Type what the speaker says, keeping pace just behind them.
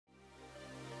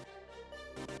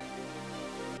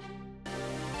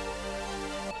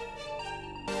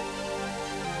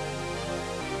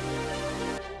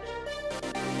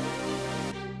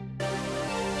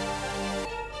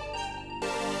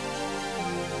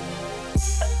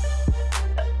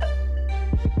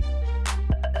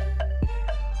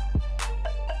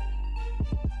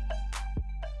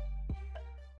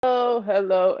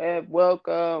Hello, and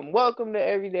welcome. Welcome to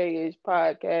Everyday Ish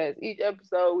Podcast. Each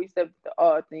episode, we step into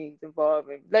all things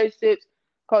involving relationships,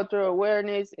 cultural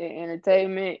awareness, and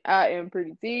entertainment. I am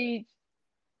Pretty Teach,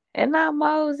 And I'm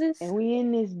Moses. and we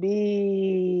in this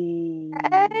big.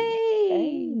 Hey,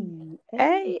 Hey,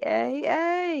 hey, hey, hey,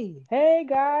 hey. hey,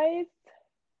 guys.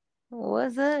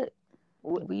 What's up?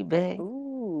 What? We back.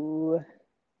 Ooh,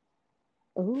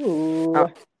 ooh.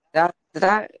 Oh, did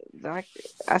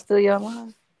I steal your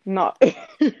line? No.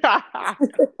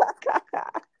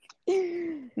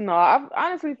 No, I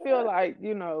honestly feel like,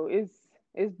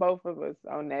 it's both of us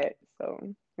on that,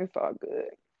 so it's all good.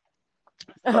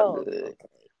 It's all Oh, good. okay.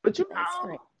 But That's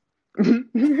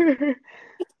right.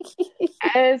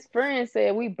 as friends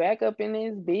said, we back up in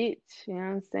this bitch. You know what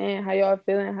I'm saying? How y'all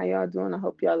feeling? How y'all doing? I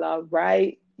hope y'all all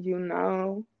right, you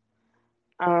know.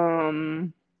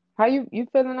 Um, how you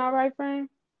feeling all right, friend?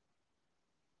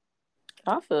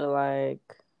 I feel like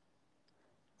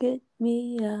get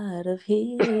me out of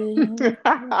here.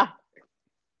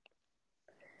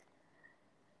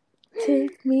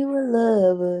 Take me where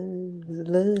lovers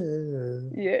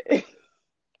love. Yeah.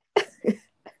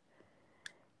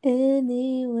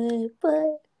 Anywhere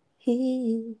but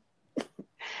here.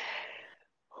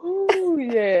 Ooh,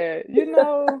 yeah.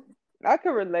 I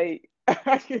can relate.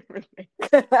 I can relate.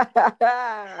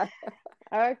 That's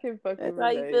I can fucking how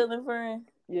you relate. feeling, friend?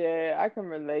 Yeah, I can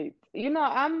relate.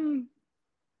 I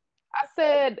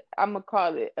said I'm gonna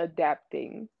call it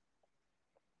adapting.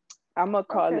 I'm gonna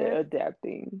call it Okay.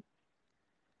 adapting.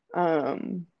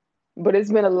 Um, but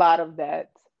it's been a lot of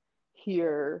that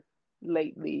here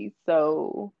lately.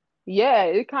 So yeah,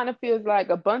 it kind of feels like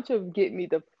a bunch of get me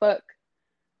the fuck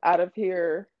out of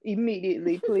here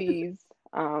immediately, please.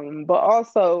 But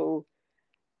also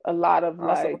a lot of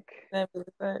Also, like simple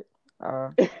as that.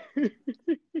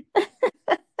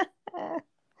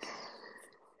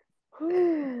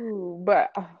 whew,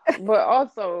 but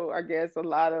also I guess a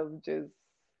lot of just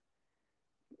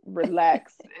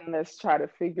relax and let's try to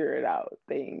figure it out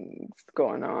things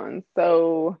going on.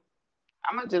 So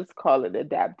I'm gonna just call it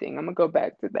adapting. I'm gonna go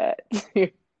back to that.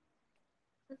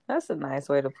 That's a nice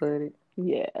way to put it.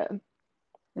 Yeah,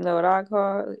 You know what I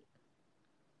call it?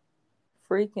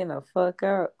 Freaking the fuck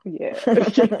out. yeah,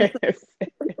 yes.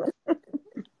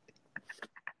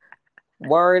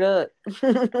 Word up.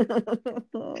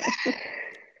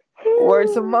 Word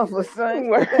to mother, son.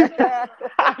 Word,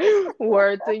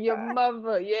 word to your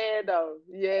mother. Yeah, though.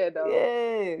 Yeah, though.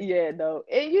 Yeah. Yeah, though.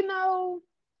 And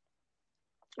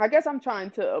I guess I'm trying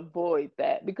to avoid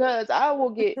that because I will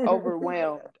get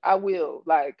overwhelmed. I will.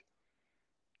 Like,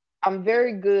 I'm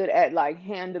very good at like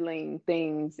handling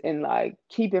things and like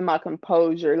keeping my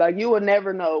composure. Like, you will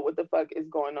never know what the fuck is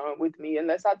going on with me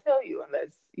unless I tell you, unless,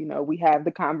 we have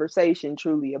the conversation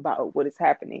truly about what is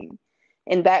happening.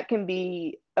 And that can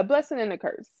be a blessing and a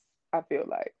curse, I feel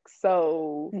like.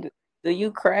 So, Do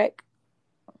you crack?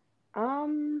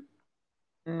 um,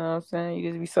 You know what I'm saying?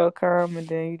 You just be so calm and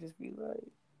then you just be like,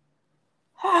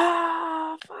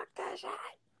 ah, fuck that shit.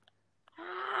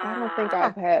 I don't think Ah.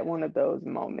 I've had one of those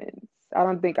moments. I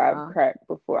don't think I've Uh, cracked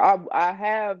before. I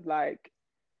have like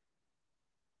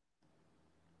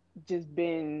just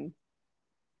been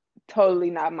totally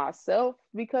not myself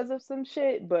because of some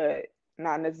shit, but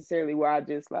not necessarily where I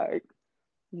just like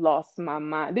lost my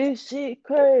mind. This shit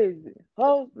crazy.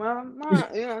 Lost my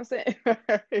mind. You know what I'm saying?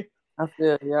 I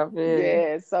feel you. I feel you.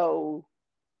 Yeah, so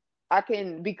I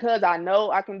can, because I know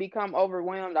I can become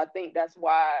overwhelmed. I think that's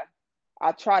why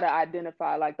I try to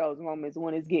identify like those moments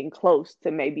when it's getting close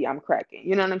to maybe I'm cracking.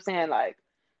 You know what I'm saying? Like,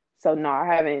 so no, I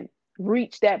haven't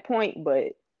reached that point,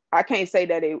 but I can't say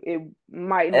that it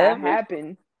might not Ever?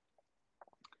 happen.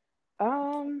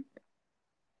 Um,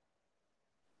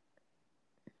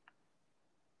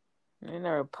 You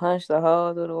never punched a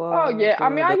hole through the oh wall, yeah. I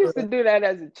through mean, a I used to door. do that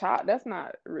as a child. That's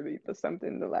not really for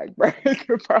something to like brag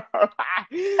about.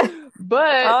 Oh,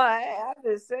 But I'm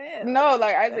just saying, no, like,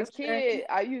 like as a that's crazy. kid,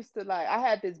 I used to like I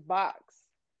had this box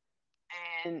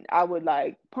and I would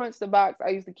like punch the box. I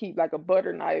used to keep like a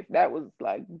butter knife. That was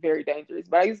like very dangerous.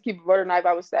 But I used to keep a butter knife.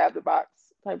 I would stab the box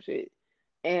type shit.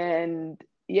 And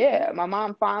yeah, my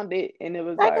mom found it and it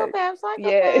was like, Psychopath,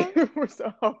 yeah, psychopath. it was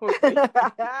a whole thing.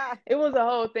 It was a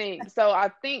whole thing. So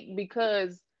I think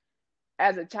because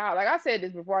as a child, like I said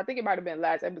this before, I think it might have been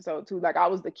last episode too. Like I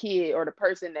was the kid or the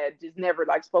person that just never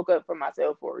like spoke up for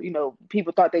myself, or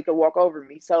people thought they could walk over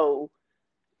me. So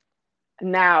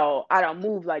now I don't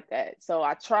move like that. So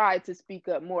I try to speak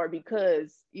up more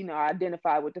because I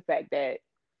identify with the fact that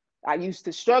I used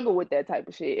to struggle with that type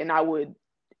of shit, and I would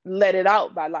let it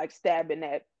out by like stabbing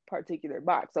that particular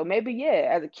box. So maybe, yeah,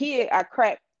 as a kid, I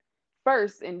cracked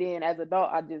first, and then as an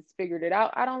adult, I just figured it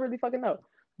out. I don't really fucking know.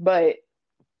 But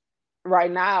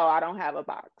right now, I don't have a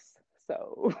box.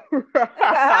 So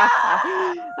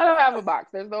I don't have a box.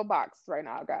 There's no box right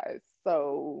now, guys.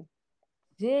 So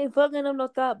She ain't fucking up no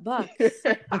thought box.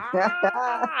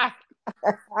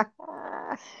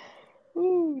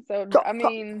 Ooh, so I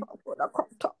mean,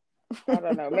 I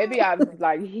don't know. Maybe I've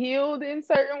like healed in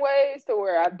certain ways to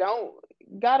where I don't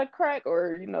got a crack,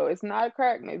 or it's not a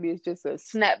crack. Maybe it's just a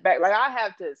snap back. Like I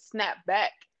have to snap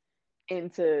back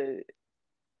into,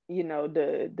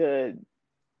 the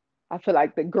I feel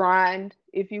like the grind,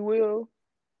 if you will.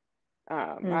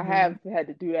 I have had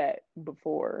to do that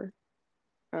before.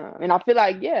 And I feel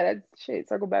like, yeah, that shit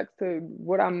circle back to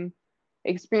what I'm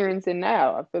experiencing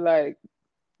now. I feel like,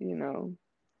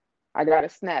 I gotta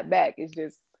snap back.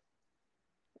 It's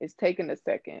taking a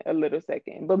little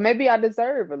second. But maybe I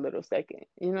deserve a little second.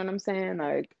 You know what I'm saying?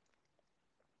 Like,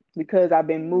 because I've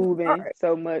been moving Right.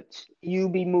 so much, you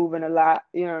be moving a lot.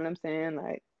 You know what I'm saying?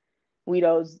 Like, we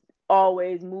those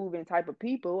always moving type of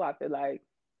people. I feel like,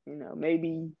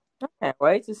 maybe I can't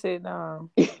wait to sit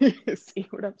down. see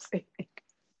what I'm saying.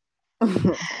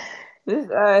 See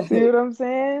what I'm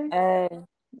saying? I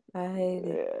hate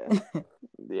it.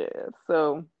 Yeah.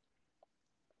 So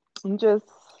I'm just,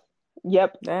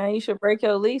 yep. Man, you should break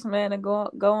your lease, man, and go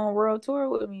on world tour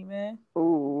with me, man.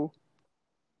 Ooh.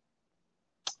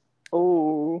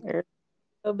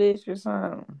 A bitch or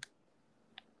something.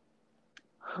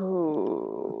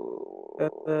 Ooh.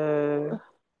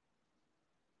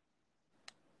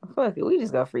 Fuck it. We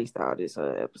just got freestyle this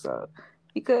episode.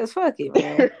 Because fuck it,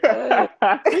 man.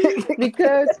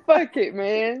 Because fuck it,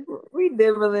 man. We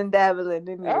dibbling dabbling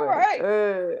anyway. All right.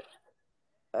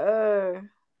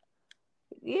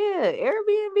 Yeah,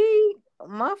 Airbnb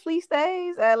monthly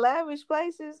stays at lavish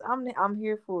places. I'm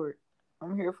here for it.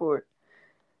 I'm here for it.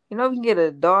 You know, we can get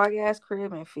a dog ass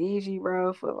crib in Fiji,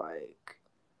 bro, for like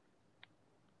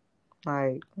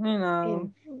In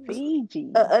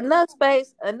Fiji. enough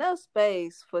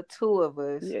space for two of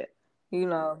us. Yeah. You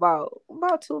know,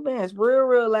 about 2 bands.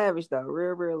 Real lavish though.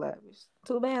 Real lavish.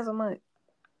 2 bands a month.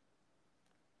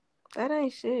 That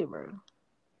ain't shit, bro.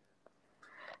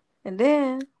 And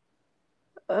then,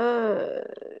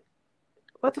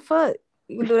 what the fuck?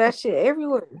 You can do that shit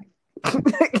everywhere.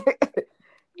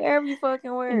 Every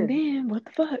fucking where. And then what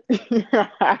the fuck?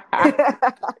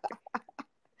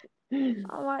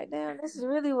 I'm like, damn, this is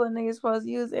really what niggas supposed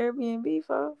to use Airbnb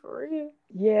for real.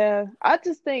 Yeah, I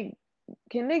just think,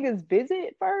 can niggas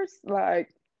visit first?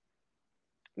 Like,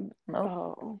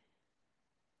 Nope.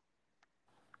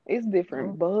 It's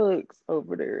different bugs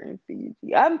over there in Fiji.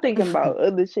 I'm thinking about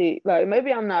other shit. Like,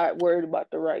 maybe I'm not worried about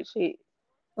the right shit.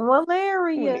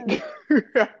 Malaria.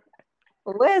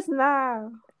 West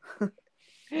Nile. When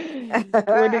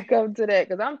it comes to that,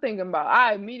 because I'm thinking about,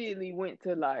 I immediately went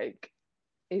to like,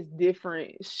 it's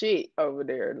different shit over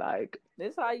there. Like,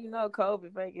 this how you know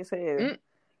COVID fake as hell.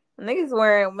 Niggas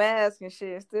wearing masks and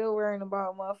shit, still worrying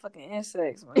about motherfucking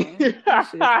insects, man.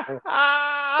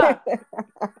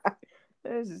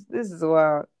 This is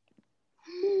wild.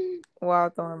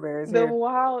 Wild thornberries. The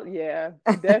wild, yeah,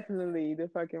 definitely the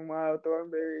fucking wild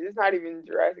thornberry. It's not even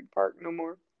Jurassic Park no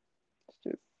more.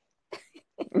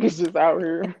 It's just out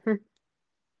here.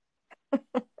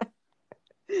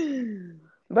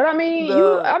 But I mean,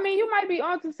 you might be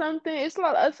onto something. It's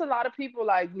a lot of people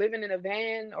like living in a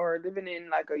van or living in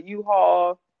like a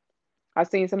U-Haul. I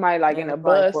seen somebody like in a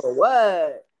bus. For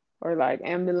what? Or like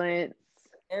ambulance.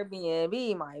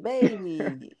 Airbnb, my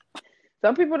baby.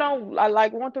 Some people don't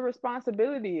like want the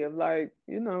responsibility of like,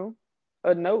 a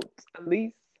note, a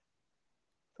lease.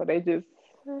 So they just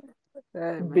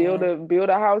build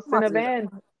a house in a van.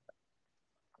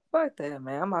 Fuck that,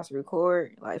 man. I'm about to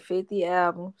record like 50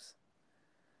 albums.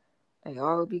 They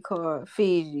all be called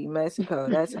Fiji, Mexico.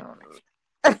 That's on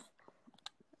it.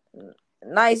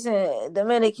 Nice and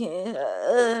Dominican.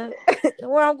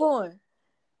 Where I'm going?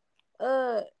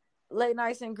 Late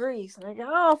nights in Greece. Nigga,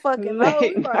 I don't fucking know.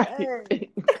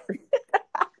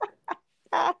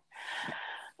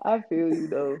 I feel you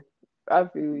though. I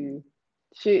feel you.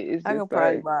 Shit is just I can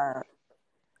probably buy.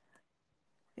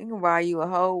 You can buy you a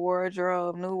whole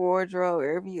wardrobe, new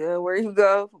wardrobe, where you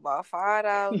go for about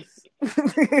 $5.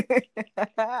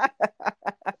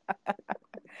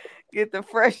 Get the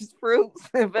freshest fruits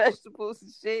and vegetables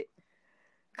and shit.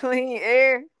 Clean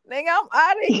air. Nigga, I'm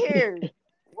out of here.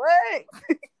 What?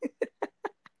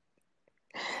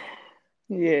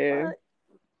 Yeah. What?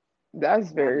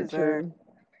 That's very true.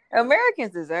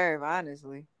 Americans deserve,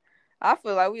 honestly. I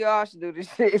feel like we all should do this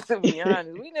shit. To be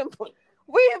honest, we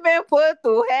have been put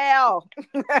through hell.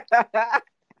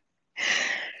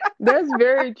 That's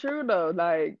very true though.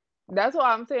 Like that's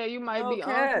why I'm saying you might No be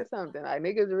onto cap. something. Like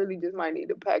niggas really just might need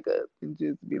to pack up and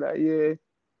just be like, yeah,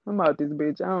 I'm out this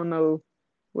bitch. I don't know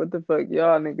what the fuck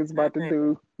y'all niggas about to I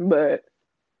do, but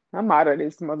I'm out of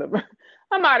this mother.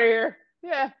 I'm out of here.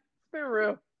 Yeah, it's been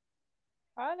real.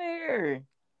 out here.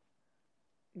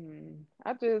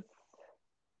 I just,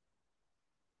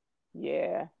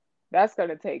 yeah, that's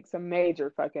gonna take some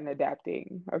major fucking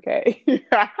adapting. Okay.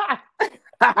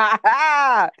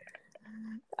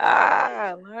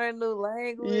 Learn new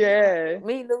language, Yeah,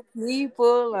 meet new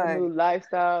people, a new like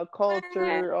lifestyle, man,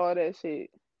 culture, all that shit.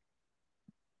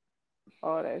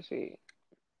 All that shit.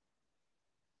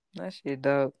 that shit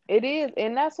dope. It is,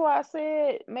 and that's why I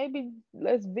said maybe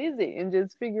let's visit and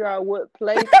just figure out what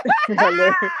place.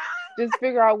 Just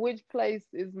figure out which place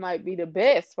is might be the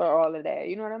best for all of that.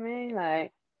 You know what I mean?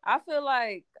 Like, I feel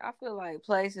like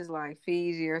places like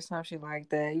Fiji or something like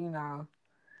that.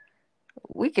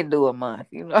 We can do a month.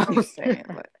 You know what I'm saying?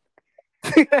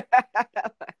 Like,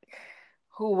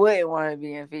 who wouldn't want to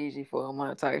be in Fiji for a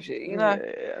month type shit? yeah,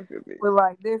 I feel it. But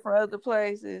like different other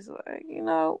places, like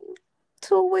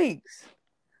 2 weeks.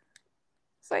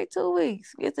 Say 2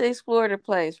 weeks. Get to explore the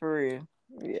place for real.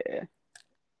 Yeah,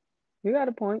 you got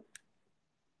a point.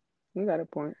 You got a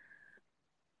point.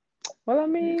 Well, I You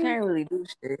mean, can't really do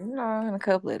shit, in a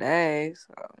couple of days.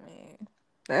 So, I mean,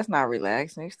 that's not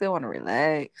relaxing. You still want to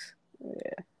relax.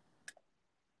 yeah,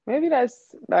 maybe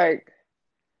that's like,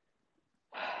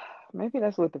 maybe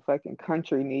that's what the fucking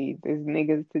country needs is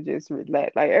niggas to just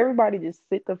relax. Like everybody just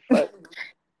sit the fuck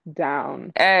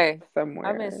down Hey, I've been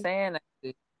somewhere. saying that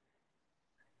shit.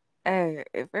 Hey,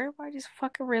 if everybody just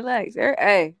fucking relax.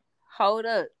 Hey, hold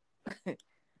up.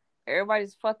 Everybody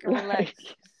just fucking relax. Like,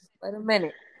 Just wait a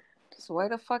minute. Just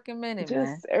wait a fucking minute, man.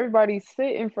 just everybody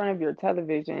sit in front of your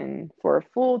television for a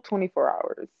full 24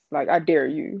 hours. Like, I dare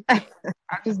you. I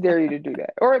just dare you to do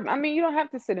that. Or, I mean, you don't have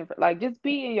to sit in front, like, just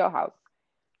be in your house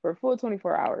for a full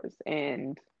 24 hours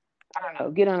and, I don't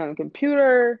know, get on a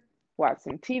computer, watch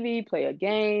some TV, play a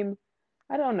game.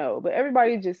 I don't know. But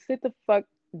everybody just sit the fuck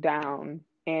down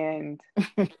and,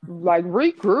 like,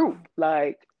 regroup.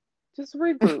 Like, just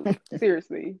regroup.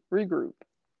 Seriously, regroup.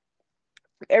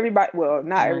 Everybody, well,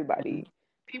 not everybody.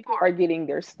 People are getting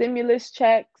their stimulus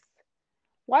checks.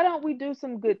 Why don't we do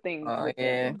some good things Oh with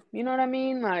yeah. them? You know what I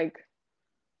mean? Like,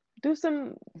 do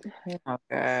some, Oh sit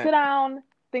god. down,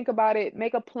 think about it,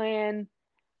 make a plan,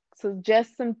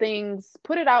 suggest some things,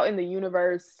 put it out in the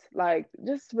universe. Like,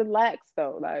 just relax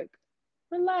though. Like,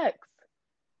 relax,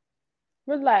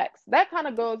 relax. That kind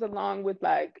of goes along with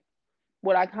like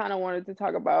what I kind of wanted to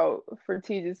talk about for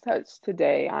Tejas Touch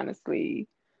today, honestly.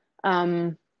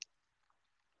 Um,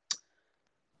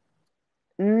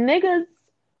 Niggas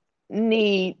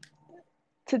need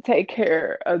to take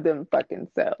care of them fucking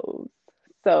selves.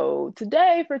 So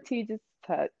today for Teachers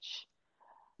Touch,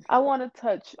 I want to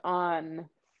touch on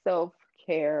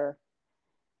self-care,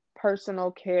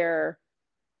 personal care,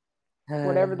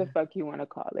 whatever the fuck you want to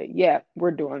call it. Yeah,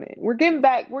 we're doing it. We're getting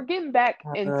back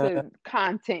Uh, into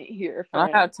content here, I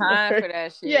don't friend. have time for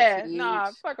that shit, Yeah, nah,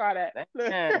 Teach. fuck all that.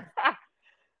 Damn.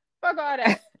 Fuck all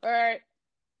that. All right.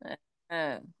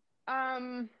 Damn.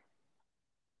 Um,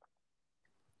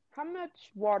 how much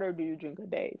water do you drink a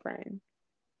day, friend?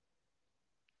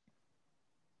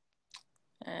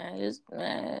 I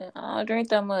don't drink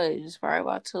that much. It's probably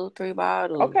about 2, 3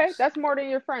 bottles. Okay, that's more than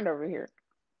your friend over here.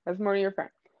 That's more than your friend.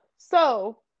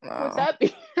 So, with No. that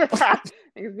being,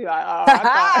 niggas be like, oh,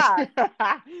 I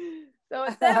thought. So,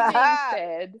 with that being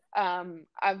said,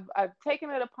 I've taken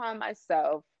it upon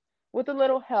myself with a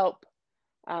little help.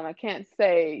 I can't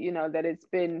say, that it's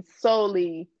been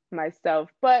solely myself,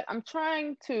 but I'm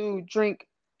trying to drink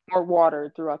more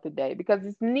water throughout the day because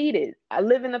it's needed. I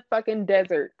live in the fucking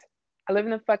desert. I live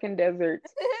in the fucking desert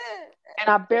and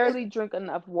I barely drink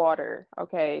enough water.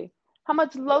 Okay. How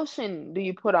much lotion do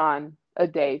you put on a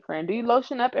day, friend? Do you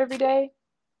lotion up every day?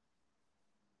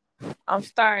 I'm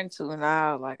starting to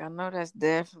now. Like I know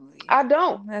I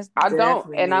don't. that's I don't.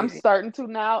 definitely And I'm needed. starting to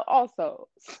now also.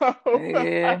 So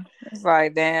Yeah. It's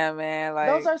like damn man,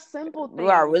 those like are simple do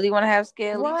I things. really want to have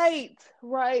scalies? Right,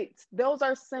 right. Those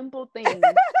are simple things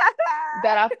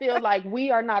that I feel like we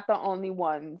are not the only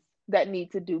ones that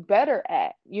need to do better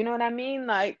at. You know what I mean?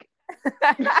 Like,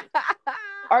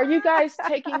 are you guys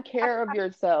taking care of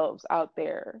yourselves out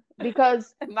there?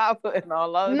 Because Not putting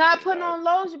on not lotion putting though. on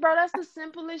lotion, bro, that's the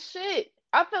simplest shit.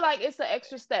 I feel like it's an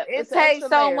extra step. It It's an extra takes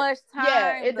so layer. much Yeah,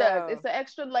 time it does. It's though. an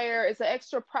extra layer. It's an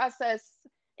extra process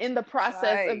in the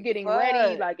process of Like, getting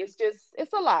ready. fuck. Like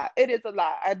it's a lot. It is a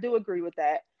lot. I do agree with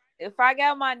that. If I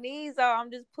got my knees off,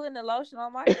 I'm just putting the lotion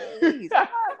on my knees. I'm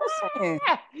not listening.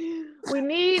 We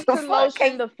need The to fuck lotion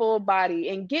can't. the full body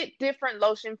and get different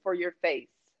lotion for your face.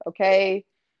 Okay.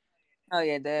 Oh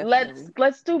yeah, let's definitely.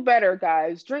 let's do better,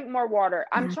 guys. Drink more water.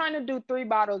 I'm trying to do 3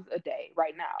 bottles a day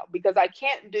right now because I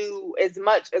can't do as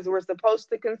much as we're supposed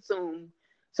to consume.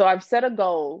 So I've set a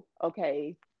goal.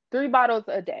 Okay, 3 bottles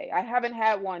a day. I haven't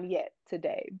had one yet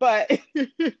today, but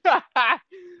we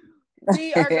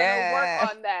are gonna work Yeah.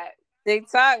 on that.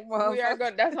 TikTok, We are motherfucker.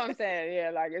 going. That's what I'm saying. Yeah,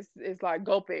 like it's like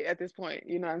gulp it at this point.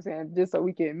 You know what I'm saying? Just so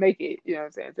we can make it. You know what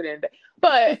I'm saying, to the end of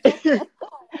the day.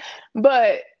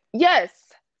 But yes,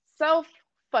 self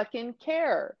fucking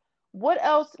care. What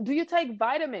else? Do you take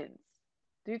vitamins?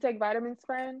 Do you take vitamins,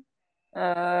 friend?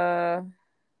 uh,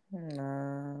 I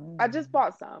no. just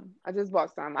bought some. I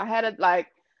had it like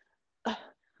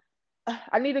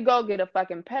I need to go get a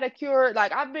fucking pedicure.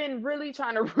 Like I've been really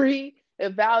trying to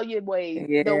reevaluate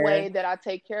the Yeah. way that I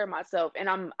take care of myself, and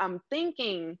I'm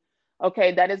thinking,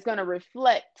 okay, that is gonna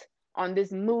reflect on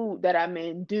this mood that I'm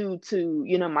in due to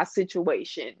my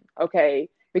situation. Okay,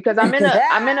 because I'm in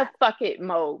a fuck it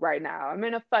mode right now. I'm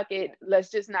in a fuck it. Let's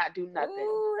just not do nothing.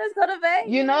 Ooh, let's go to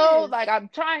Vegas. Like I'm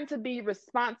trying to be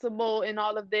responsible in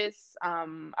all of this. I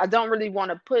don't really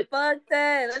want to put Fuck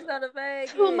that. Let's go to too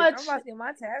Vegas. I'm much. about to get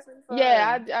my tax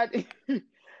Yeah, refund. I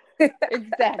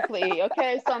exactly.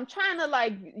 Okay, so I'm trying to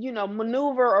like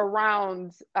maneuver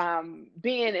around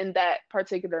being in that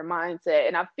particular mindset,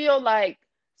 and I feel like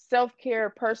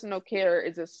self-care, personal care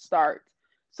is a start.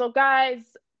 So guys,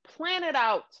 plan it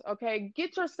out. Okay,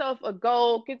 get yourself a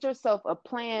goal, get yourself a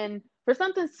plan for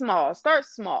something small. Start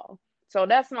small. So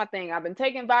that's my thing. I've been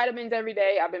taking vitamins every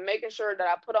day. I've been making sure that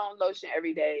I put on lotion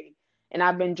every day, and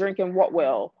I've been drinking what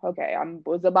well. Okay, I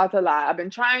was about to lie. I've been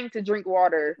trying to drink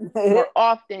water more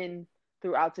often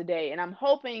throughout the day, and I'm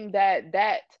hoping that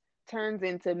that turns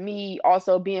into me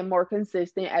also being more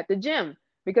consistent at the gym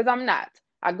because I'm not.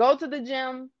 I go to the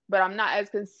gym, but I'm not as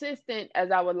consistent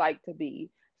as I would like to be.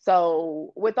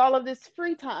 So, with all of this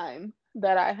free time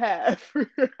that I have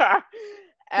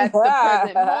at the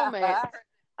present moment,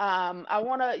 I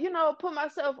want to, put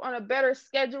myself on a better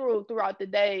schedule throughout the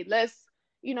day. Let's,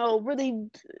 really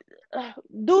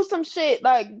do some shit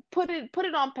like put it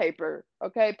on paper.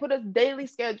 Okay, put a daily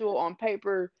schedule on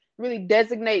paper. Really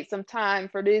designate some time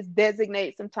for this,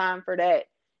 designate some time for that,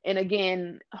 and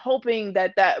again, hoping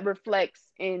that that reflects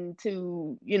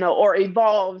into or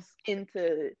evolves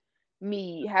into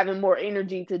me having more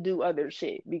energy to do other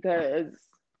shit because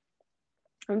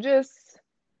I'm just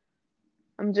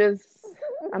I'm just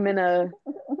I'm in a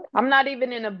I'm not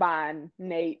even in a bind,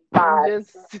 Nate. I'm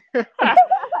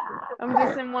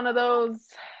just in one of those,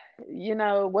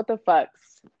 what the fucks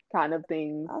kind of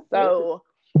things. I feel it. So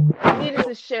I needed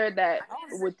to share that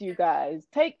with you guys.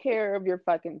 Take care of your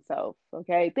fucking self,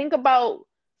 okay? Think about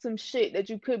some shit that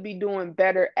you could be doing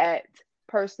better at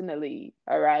personally,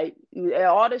 all right?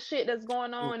 All the shit that's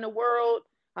going on in the world,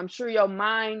 I'm sure your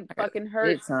mind I got a fucking big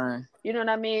hurts. time. You know what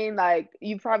I mean? Like,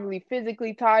 you probably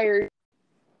physically tired.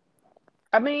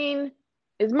 I mean,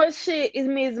 as much shit as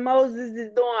Ms. Moses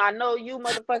is doing, I know you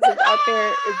motherfuckers out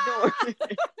there is doing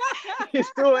is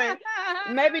doing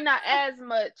maybe not as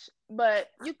much, but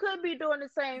you could be doing the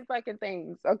same fucking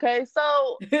things. Okay,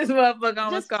 so This motherfucker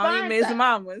almost just called me find Miss that.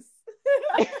 Mamas.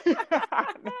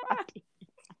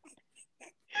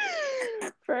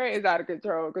 Prayer is out of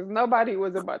control because nobody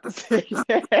was about to say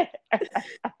that.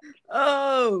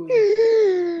 Oh.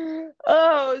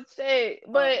 Oh shit!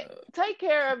 But Uh, take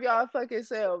care of y'all fucking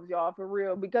selves, y'all, for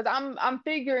real. Because I'm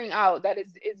figuring out that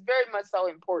it's very much so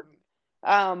important.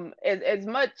 As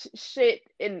much shit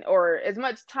or as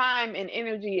much time and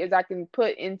energy as I can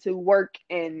put into work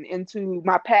and into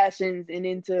my passions and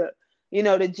into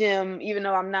the gym, even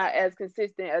though I'm not as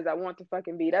consistent as I want to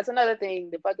fucking be. That's another thing,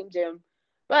 the fucking gym.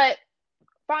 But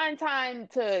find time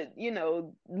to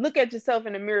look at yourself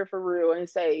in the mirror for real and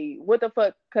say, what the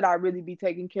fuck could I really be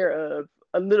taking care of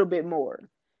a little bit more?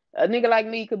 A nigga like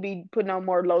me could be putting on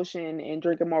more lotion and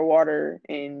drinking more water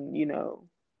and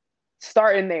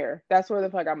starting there. That's where the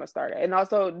fuck I'm gonna start at. And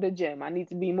also the gym, I need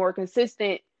to be more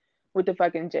consistent with the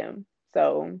fucking gym.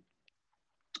 So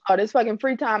all this fucking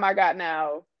free time I got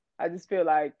now, I just feel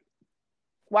like,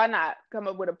 why not come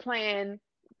up with a plan,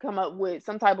 come up with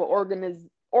some type of organized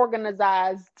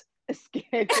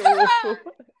schedule.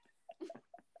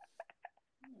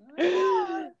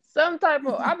 Some type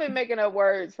of, I've been making up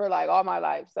words for like all my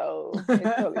life, so it's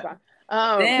totally fine.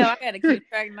 Damn, I gotta keep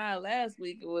track now. Last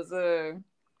week it was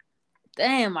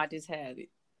damn, I just had it.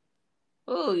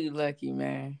 Oh, you lucky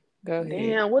man. Go ahead.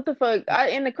 Damn, what the fuck?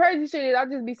 And the crazy shit is I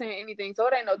just be saying anything, so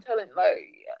it ain't no telling. Like,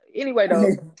 anyway,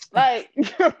 though, like,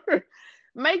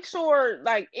 make sure,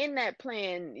 like, in that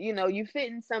plan, you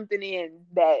fitting something in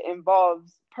that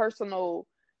involves personal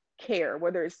care,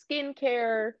 whether it's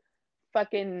skincare,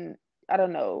 fucking, I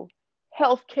don't know,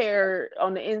 health care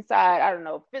on the inside, I don't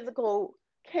know, physical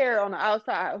care on the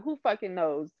outside. Who fucking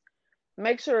knows?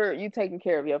 Make sure you taking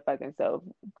care of your fucking self.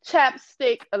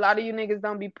 Chapstick. A lot of you niggas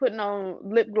don't be putting on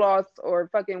lip gloss or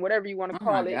fucking whatever you want to Oh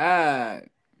my call it. God.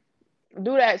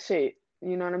 Do that shit.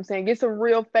 You know what I'm saying? Get some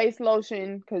real face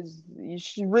lotion because you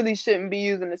really shouldn't be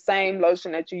using the same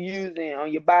lotion that you're using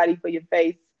on your body for your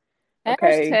face.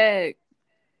 Okay. Hashtag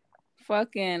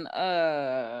fucking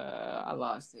I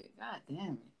lost it. God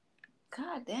damn it.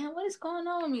 God damn, what is going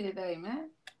on with me today, man?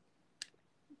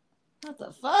 What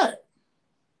the fuck?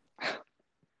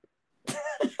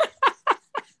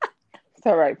 It's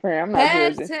all right, friend. I'm not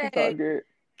judging. It's all Hashtag good.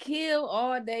 kill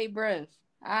all day breath.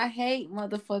 I hate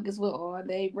motherfuckers with all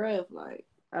day breath. Like,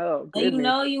 Oh, and you goodness.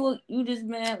 know you just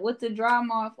been with the dry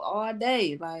mouth all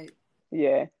day. Like,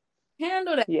 Yeah.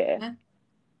 handle that, Yeah. man.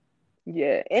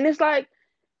 Yeah. And it's like,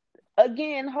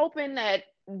 again, hoping that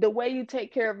the way you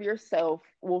take care of yourself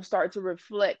will start to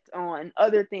reflect on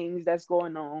other things that's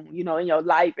going on, in your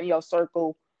life, in your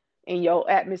circle, in your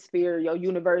atmosphere, your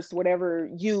universe, whatever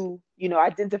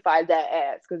identify that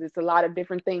as, because it's a lot of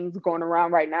different things going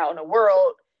around right now in the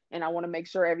world, and I want to make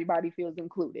sure everybody feels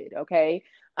included. Okay.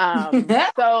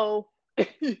 So,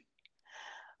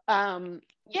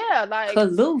 yeah, like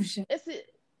Collusion. it's,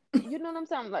 you know what I'm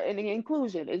saying? Like, and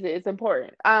inclusion is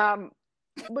important.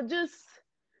 But just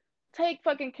take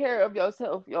fucking care of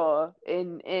yourself, y'all,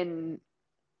 and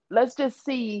let's just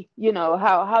see,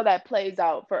 how that plays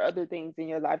out for other things in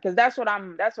your life, because that's what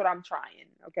I'm trying.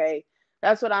 Okay,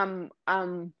 that's what I'm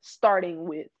starting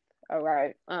with. All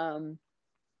right.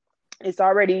 It's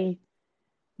already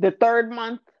the third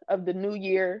month of the new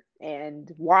year,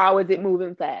 and wow, is it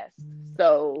moving fast?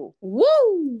 So,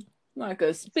 Woo! Like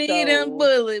a speeding so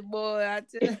bullet, boy. I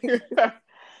tell you.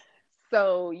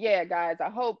 so yeah, guys, I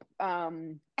hope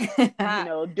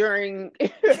during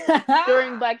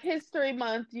during Black History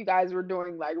Month, you guys were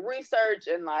doing like research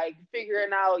and like figuring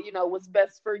out, what's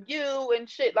best for you and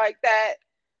shit like that,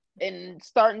 and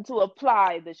starting to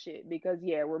apply the shit, because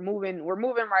yeah, we're moving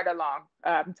right along.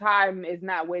 Time is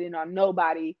not waiting on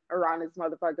nobody around this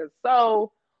motherfucker.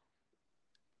 So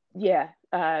yeah,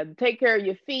 take care of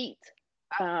your feet,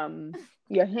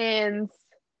 your hands,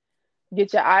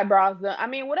 get your eyebrows done. I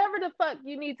mean, whatever the fuck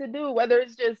you need to do, whether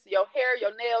it's just your hair,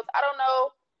 your nails, I don't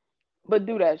know, but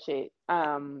do that shit.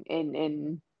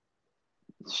 And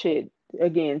shit,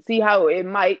 again, see how it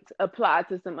might apply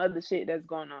to some other shit that's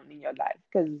going on in your life.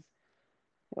 Because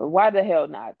why the hell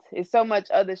not? It's so much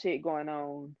other shit going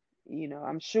on.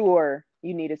 I'm sure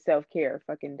you need a self care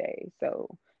fucking day.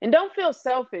 So, and don't feel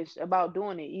selfish about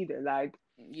doing it either. Like,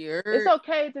 it's You're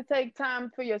okay to take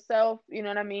time for yourself. You know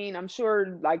what I mean? I'm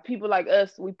sure, like, people like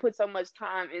us, we put so much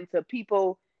time into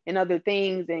people and other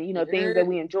things, and things that you're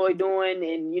we enjoy doing,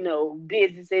 and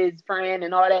businesses, friend,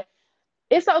 and all that.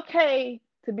 It's okay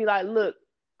to be like, look,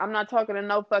 I'm not talking to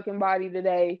no fucking body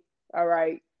today. All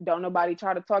right, don't nobody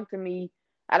try to talk to me.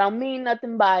 I don't mean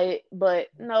nothing by it, but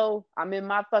no, I'm in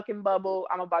my fucking bubble.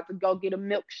 I'm about to go get a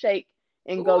milkshake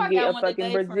and Ooh, go I get got a one fucking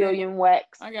today, friend. Brazilian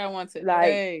wax. I got one Like,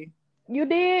 today. you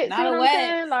did, see Not what a I'm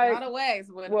saying? wax. Like, Not a wax,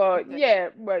 but well, yeah,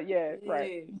 but yeah,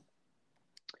 right.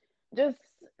 yeah. Just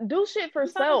do shit for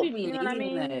Sometimes self. you be You know what I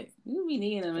needing mean? that. You be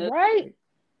needing a Right, milkshake.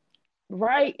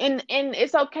 right. And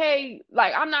it's okay.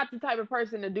 Like, I'm not the type of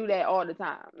person to do that all the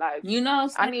time. Like, You know,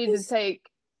 I need to Snickers? take,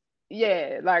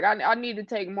 yeah, like I need to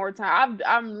take more time.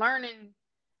 I'm learning.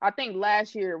 I think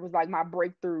last year was like my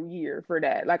breakthrough year for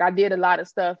that. Like, I did a lot of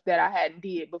stuff that I hadn't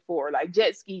did before, like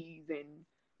jet skis and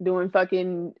doing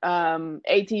fucking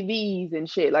ATVs and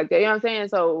shit like that. You know what I'm saying?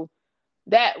 So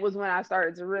that was when I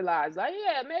started to realize, like,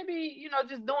 yeah, maybe,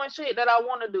 just doing shit that I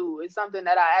want to do is something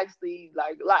that I actually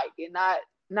like, and not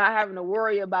having to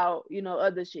worry about,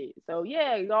 other shit. So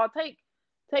yeah, y'all take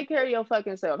care of your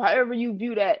fucking self. However you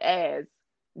view that as,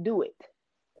 do it.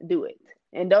 Do it.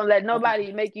 And don't let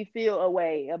nobody make you feel a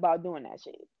way about doing that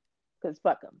shit. Cause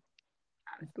fuck them,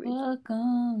 honestly.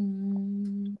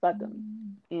 Welcome. Fuck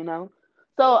them.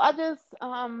 So I just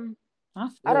I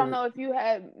I don't feel it. know if you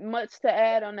had much to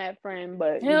add on that, friend,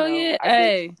 but Hell yeah. I just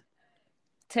Hey,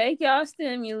 take y'all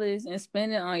stimulus and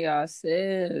spend it on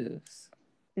yourselves.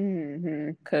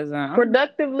 hmm Cause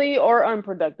productively or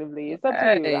unproductively. It's up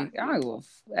to you, hey,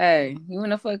 honestly. hey, you in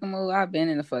the fucking mood? I've been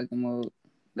in the fucking mood.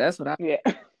 That's what I. Yeah.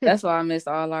 That's why I missed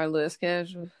all our little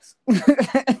schedules.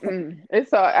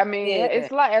 It's all. I mean, Yeah,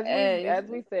 it's like hey, as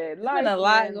we said, it's been a life,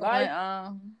 lot man, going life.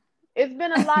 on. It's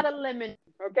been a lot of lemon.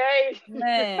 Okay.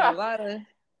 Man, a lot of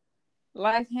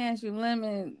life hands you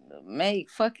lemon make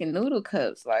fucking noodle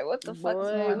cups. Like, what the fuck is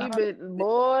Boy, going we on been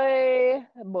boy.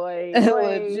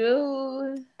 with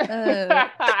you?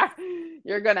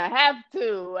 You're gonna have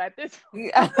to at this point.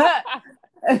 You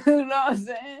know what I'm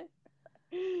saying?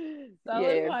 So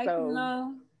it's Yeah, like,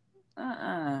 so uh,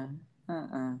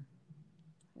 uh.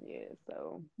 yeah,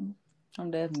 so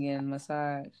I'm definitely getting a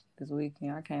massage this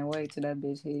weekend. I can't wait till that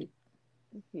bitch hit.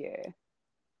 yeah,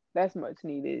 that's much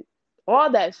needed.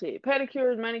 All that shit.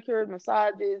 Pedicures, manicures,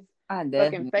 massages, I fucking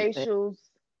definitely, facials,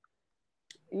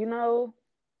 you know,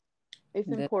 it's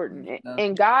important. definitely.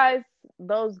 And guys,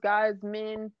 those guys,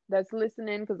 men that's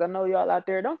listening, because I know y'all out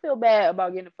there, don't feel bad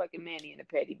about getting a fucking manny and a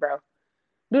petty, bro.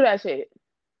 Do that shit.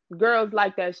 Girls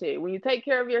like that shit. When you take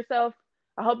care of yourself,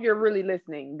 I hope you're really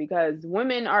listening because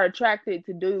women are attracted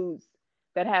to dudes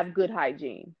that have good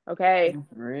hygiene. Okay,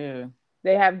 For real.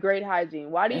 they have great hygiene.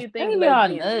 Why do you think Especially y'all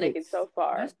lesbians make it nuts. so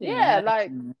far? That shit Yeah, nasty,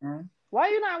 like man. why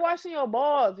you not washing your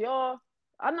balls, y'all?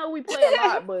 I know we play a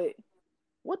lot, but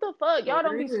what the fuck? For Y'all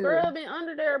don't be real. scrubbing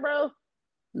under there, bro.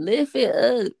 Lift it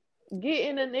up. Get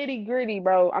in the nitty gritty,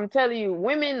 bro. I'm telling you,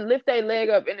 women lift their leg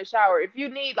up in the shower. If you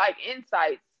need like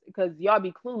insights, because y'all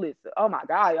be clueless. Oh my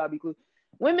god, y'all be clueless.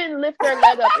 Women lift their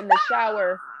leg up in the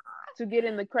shower to get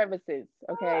in the crevices.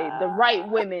 Okay, the right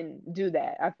women do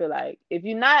that. I feel like if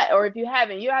you're not, or if you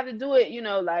haven't, you have to do it. You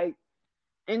know, like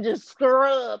and just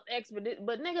scrub expedite.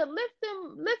 But nigga,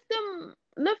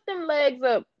 lift them legs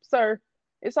up, sir.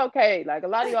 It's okay. Like a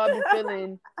lot of y'all be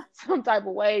feeling some type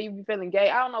of way. You be feeling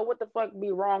gay. I don't know what the fuck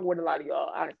be wrong with a lot of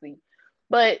y'all, honestly.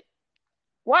 But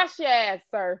wash your ass,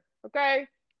 sir. Okay.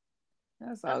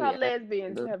 That's That's all we how ask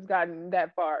lesbians to have gotten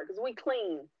that far. Cause we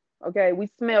clean. Okay. We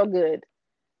smell good.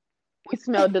 We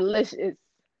smell delicious,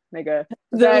 nigga.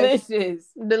 do. Okay. Delicious.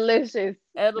 Delicious,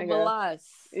 nigga. Edibles.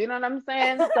 You know what I'm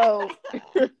saying? So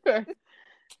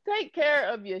take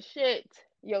care of your shit.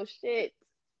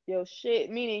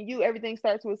 Meaning you, everything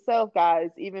starts with self, guys.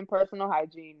 Even personal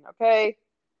hygiene. Okay,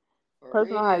 For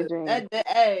personal real. hygiene.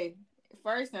 Hey,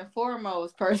 first and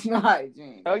foremost, personal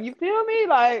hygiene. Oh, you feel me?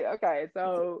 Like, okay,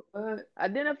 so What?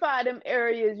 identify them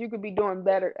areas you could be doing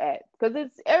better at, because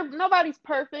nobody's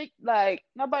perfect. Like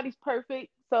nobody's perfect.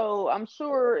 So I'm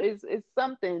sure it's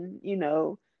something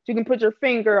you can put your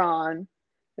finger on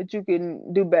that you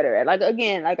can do better at. Like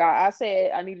again, like I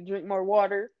said, I need to drink more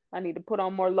water. I need to put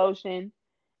on more lotion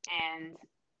and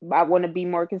I want to be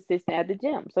more consistent at the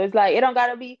gym. So it's like it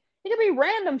can be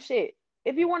random shit.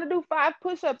 If you want to do 5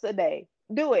 push-ups a day,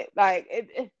 do it. Like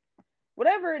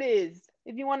whatever it is.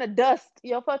 If you want to dust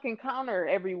your fucking counter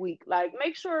every week, like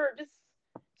just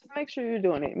make sure you're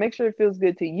doing it. Make sure it feels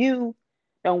good to you.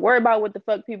 Don't worry about what the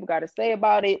fuck people got to say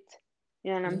about it.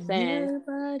 You know what I'm saying?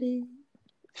 Everybody.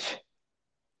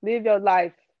 Live your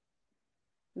life.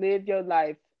 Live your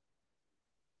life.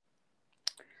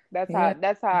 Yeah.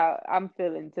 That's how I'm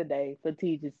feeling today for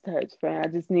Teach's Touch, man. I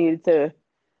just needed to,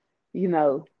 you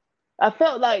know, I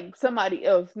felt like somebody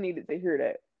else needed to hear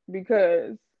that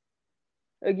because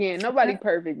again, nobody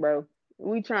perfect, bro.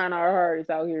 We trying our hardest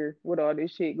out here with all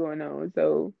this shit going on.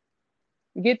 So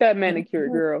get that manicure,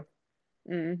 girl.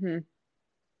 Mhm.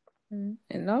 And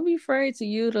don't be afraid to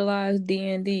utilize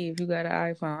D&D if you got an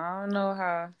iPhone. I don't know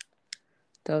how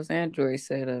those Android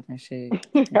set up and shit,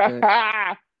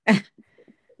 but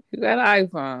you got an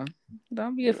iPhone.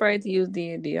 Don't be afraid to use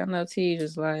D&D. I know T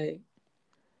just like,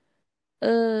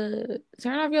 turn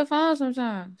off your phone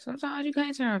sometimes. Sometimes you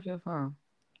can't turn off your phone.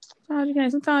 Sometimes you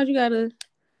can't. Sometimes you gotta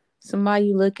somebody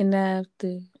you looking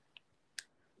after.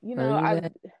 You Or know, you I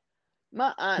got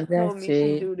my aunt told that's me she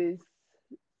it. do this.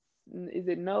 Is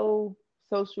it no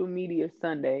social media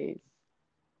Sundays?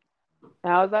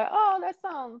 And I was like, oh, that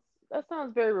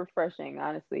sounds very refreshing,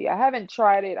 honestly. I haven't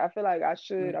tried it. I feel like I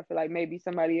should. I feel like maybe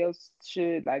somebody else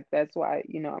should. Like that's why,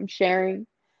 I'm sharing.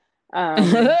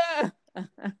 Um,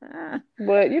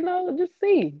 but just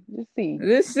see. Just see.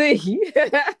 Let's see.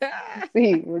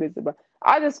 See what it's about.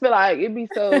 I just feel like it'd be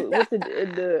so with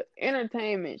the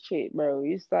entertainment shit, bro.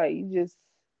 It's like you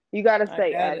gotta I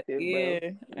stay got it. active, bro. Yeah,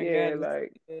 I Yeah, got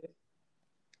like it.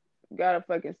 you gotta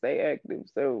fucking stay active.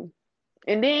 So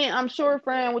and then I'm sure,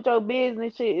 friend, with your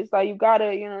business shit, it's like you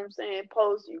gotta, you know what I'm saying,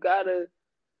 post, you gotta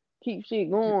keep shit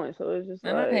going. So it's just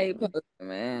Man, I like, hate posting,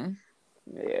 man.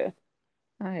 yeah.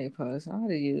 I hate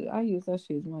posting. I use that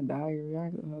shit as my diary. I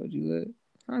can hold you up.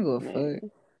 I don't go fuck. Man.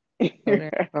 Go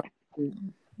there and post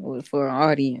it for an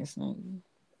audience. Man.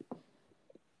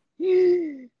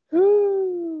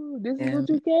 Ooh, This is Yeah, what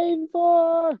you came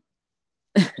for.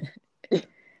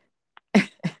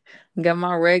 got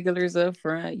my regulars up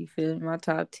front. You feel me? My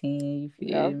top 10. You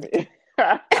Yeah, feel me?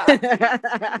 yeah,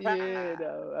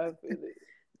 no, I feel it.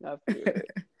 I feel that.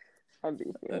 I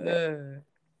do feel that.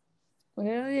 Well,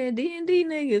 yeah, D&D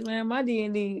niggas, man. My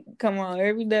D&D come on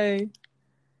every day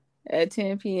at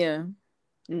 10 p.m.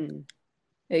 Mm.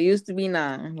 It used to be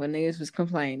 9 when niggas was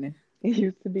complaining. It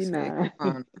used to be Say, 9.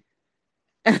 come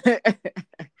on.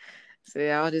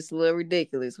 Say, I was just a little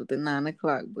ridiculous with the 9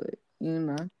 o'clock, but, you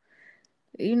know.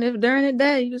 Even if during the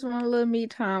day, you just want a little me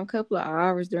time, a couple of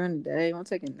hours during the day, you want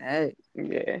to take a nap.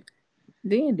 Yeah.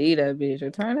 D&D that bitch, or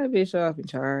turn that bitch off and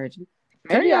charge it.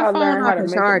 Turn Maybe your I'll phone learn how off to and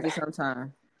make a. charge it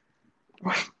sometime.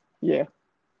 Yeah.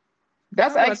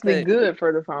 That's How about actually that? good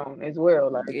for the phone as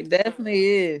well. Like, It definitely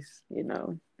is. you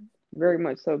know, very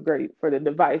much so great for the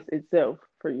device itself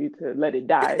for you to let it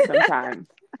die sometimes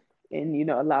and,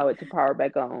 allow it to power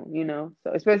back on.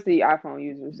 So, especially iPhone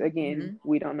users. Again, Mm-hmm.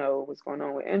 we don't know what's going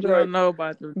on with We Android, don't know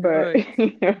about the but,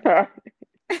 right.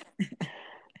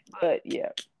 but yeah.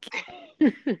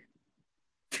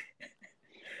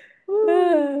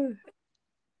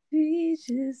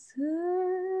 Jesus.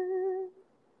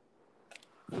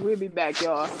 We'll be back,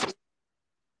 y'all.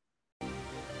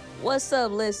 What's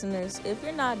up, listeners? If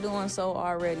you're not doing so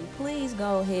already, please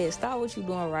go ahead, stop what you're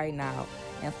doing right now,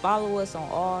 and follow us on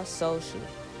all social.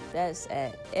 That's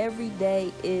at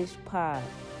EverydayIshPod.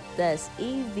 That's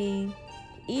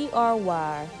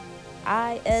EverydIshPod.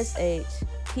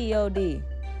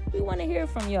 We want to hear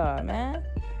from y'all, man.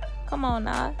 Come on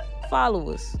now, follow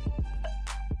us.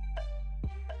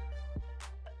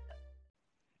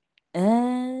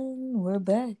 And we're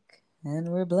back,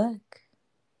 and we're black,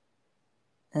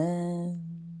 and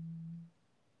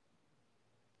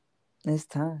it's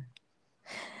time.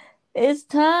 It's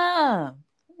time.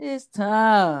 It's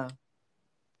time.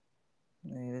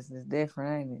 Man, this is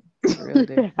different, ain't it? It's real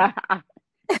different.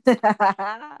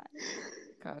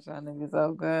 Gosh, y'all niggas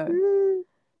so good.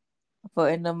 For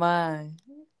in the mind.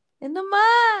 In the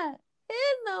mind. In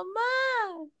the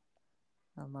mind.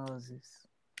 Of Moses.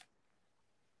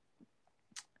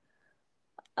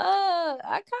 I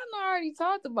kind of already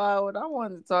talked about what I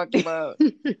wanted to talk about.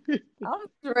 I'm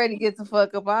ready to get the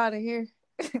fuck up out of here.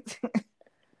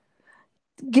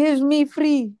 Gives me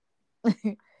free.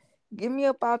 Get me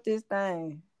up out this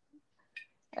thing.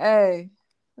 Hey,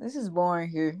 this is boring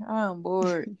here. I am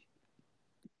bored.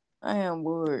 I am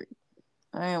bored.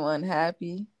 I am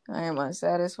unhappy. I am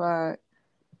unsatisfied.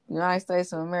 The United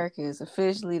States of America is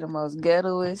officially the most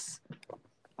ghettoest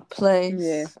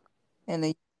place in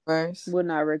the universe. Would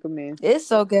not recommend. It's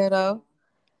so ghetto.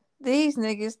 These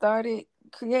niggas started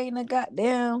creating a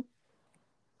goddamn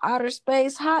outer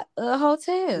space hotel.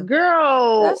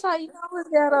 Girl, that's how you know it's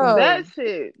ghetto. That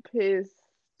shit pissed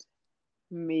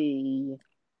me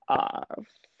off.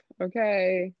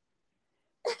 Okay.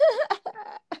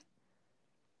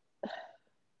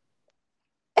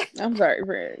 I'm sorry,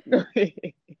 Fred. Go ahead.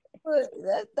 But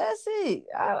that's it.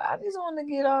 I just want to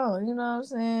get on. You know what I'm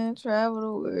saying? Travel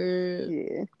the world.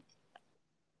 Yeah.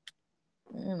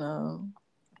 You know.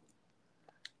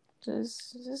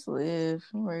 Just live.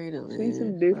 I'm ready to live. See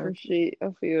some different shit.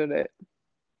 I feel that.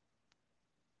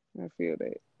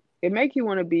 It make you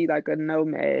want to be like a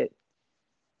nomad.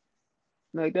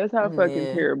 Like, that's how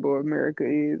fucking terrible America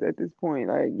is at this point.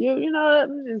 Like, you know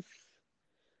what?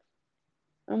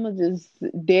 I'm gonna just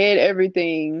dead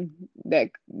everything that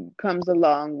comes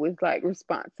along with like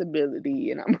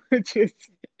responsibility, and I'm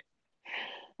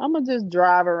gonna just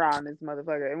drive around this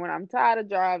motherfucker. And when I'm tired of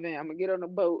driving, I'm gonna get on a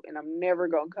boat, and I'm never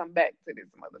gonna come back to this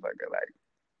motherfucker. Like,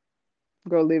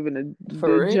 go live in the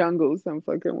jungle, some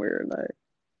fucking weird. Like,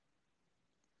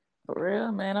 for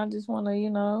real, man. I just want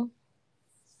to,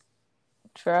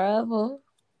 travel,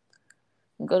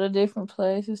 go to different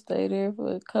places, stay there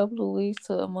for a couple of weeks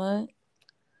to a month,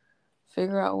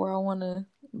 figure out where I want to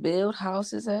build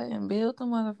houses at, and build the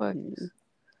motherfuckers.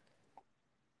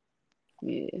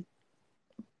 Yeah.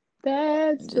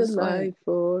 That's just the life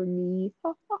for me.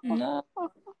 No.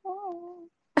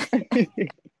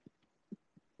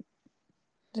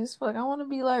 Just fuck. I want to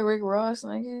be like Rick Ross.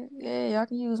 Like, yeah, y'all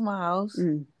can use my house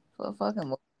for a fucking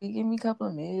movie. Give me a couple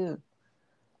of meals.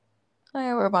 I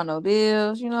ain't worry about no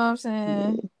bills. You know what I'm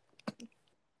saying?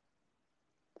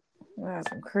 Yeah. I got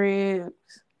some cribs.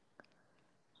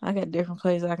 I got different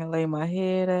places I can lay my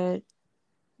head at.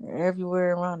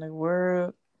 Everywhere around the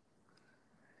world.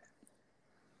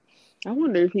 I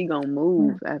wonder if he gonna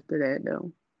move after that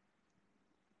though.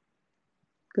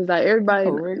 Cause like everybody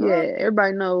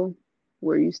know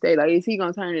where you stay. Like, is he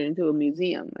gonna turn it into a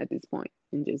museum at this point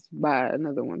and just buy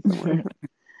another one somewhere?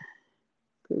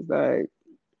 Cause like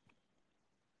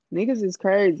niggas is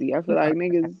crazy. I feel You know, like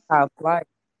niggas. top flight.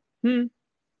 Hmm.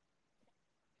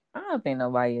 I don't think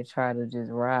nobody would try to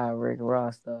just ride Rick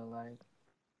Ross though. Like,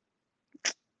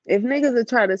 If niggas would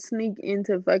try to sneak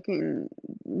into fucking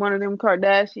one of them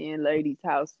Kardashian ladies'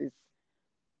 houses,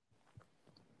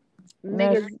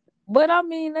 that's, niggas. but I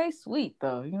mean, they sweet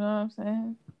though. You know what I'm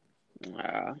saying?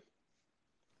 Ah,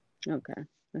 okay.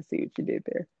 I see what you did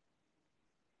there.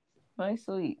 They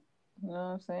sweet. You know what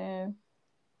I'm saying?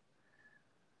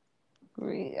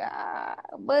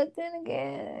 But then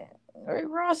again, Rick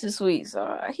Ross is sweet,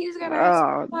 so he's gotta have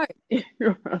top Oh, flight.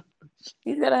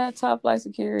 He's gotta have top flight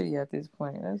security at this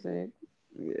point. That's it.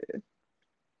 yeah.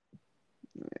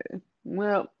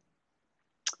 Well,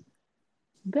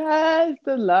 that's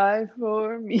the life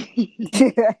for me.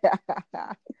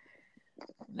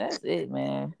 That's it,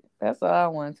 man. That's all I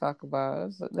want to talk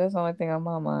about. That's the only thing on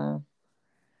my mind.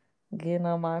 Getting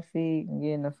on my feet and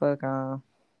getting the fuck on.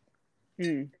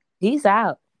 Hmm. Peace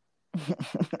out.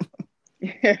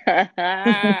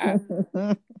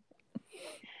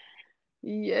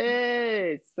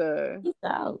 Yes. Peace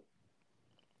out.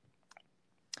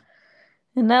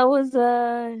 And that was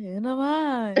in the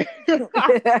mind.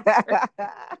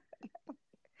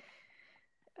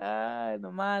 In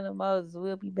the mind of Moses.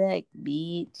 We'll be back,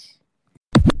 bitch.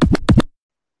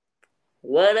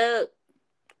 What up?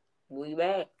 We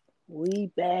back.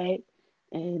 We back.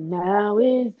 And now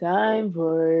it's time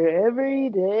for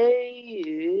everyday.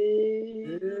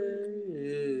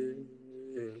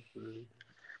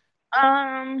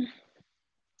 I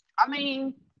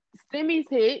mean, Stimmy's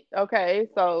hit. Okay,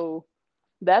 so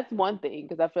that's one thing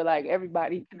because I feel like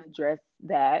everybody can address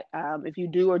that. If you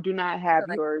do or do not have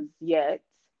yours yet,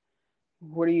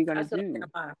 what are you I gonna still don't do? have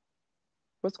mine.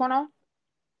 What's going on?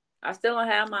 I still don't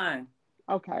have mine.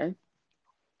 Okay.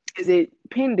 Is it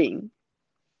pending?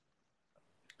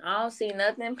 I don't see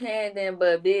nothing pending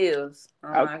but bills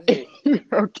on my Okay. shit.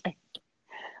 Okay.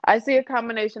 I see a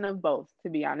combination of both, to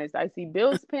be honest. I see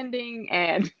bills pending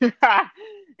and and I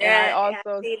I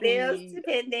also see bills see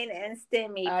pending and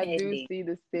STEMI I do pending. see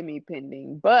the stimmy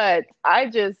pending. But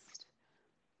I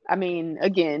mean,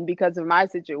 again, because of my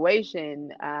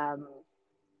situation, I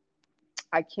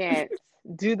can't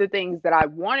do the things that I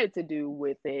wanted to do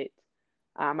with it.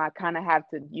 I kind of have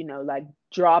to, like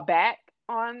draw back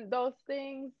on those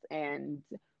things and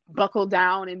buckle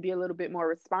down and be a little bit more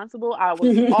responsible. I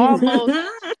was almost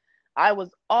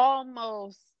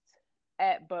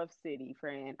at Buff City,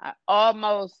 friend. I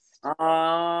almost,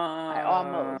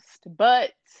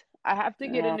 but I have to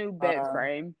get a new bed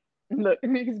frame. Look,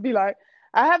 niggas be like,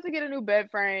 I have to get a new bed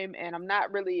frame, and I'm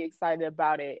not really excited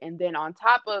about it. And then on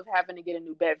top of having to get a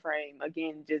new bed frame,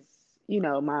 again, just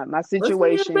my What's the new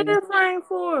situation. bed frame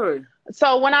for?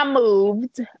 So when I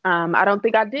moved, I don't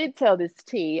think I did tell this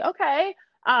T. Okay.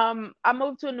 I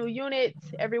moved to a new unit.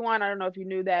 Everyone, I don't know if you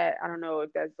knew that. I don't know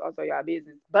if that's also y'all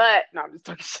business, but no, I'm just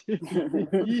talking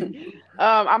shit.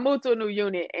 I moved to a new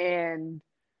unit and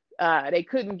they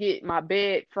couldn't get my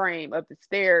bed frame up the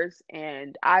stairs,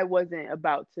 and I wasn't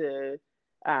about to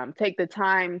take the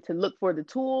time to look for the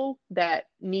tool that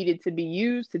needed to be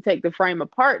used to take the frame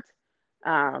apart.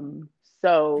 Um,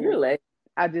 You're so late.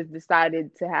 I just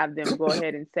decided to have them go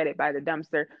ahead and set it by the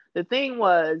dumpster. The thing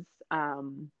was,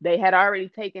 they had already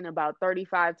taken about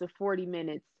 35 to 40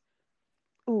 minutes.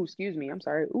 Ooh, excuse me. I'm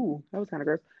sorry. Ooh, that was kind of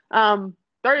gross.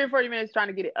 30 or 40 minutes trying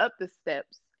to get it up the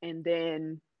steps. And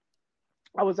then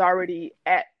I was already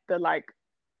at the like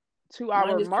 2 hour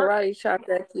When does mark. karate chop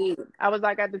that kid? I was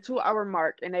like at the 2 hour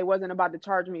mark, and they wasn't about to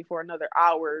charge me for another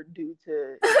hour due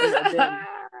to them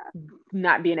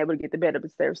not being able to get the bed up the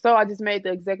stairs. So I just made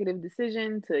the executive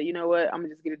decision to, you know what, I'm gonna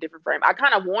just get a different frame. I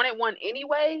kind of wanted one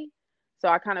anyway, so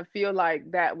I kind of feel like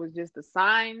that was just a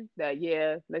sign that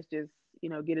yeah, let's just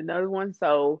get another one.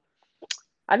 So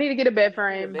I need to get a bed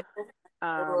frame.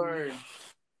 Or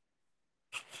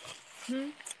Hmm?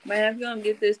 man, if you don't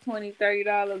get this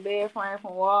 $20-$30 bed frame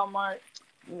from Walmart,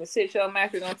 you can sit your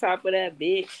mattress on top of that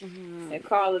bitch and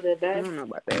call it a I day. don't know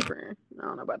about that, friend. I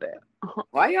don't know about that.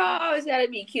 Why y'all always gotta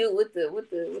be cute with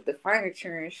the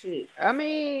furniture and shit? I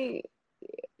mean,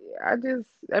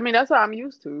 that's what I'm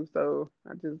used to. So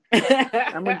I'm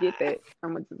gonna get that.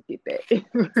 I'm gonna just get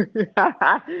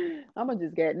that. I'm gonna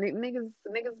just get niggas.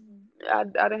 I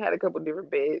done had a couple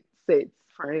different bed sets,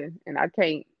 friend, and I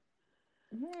can't.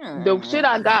 The shit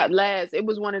I got last, it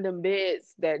was one of them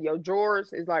beds that your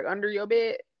drawers is like under your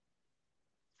bed,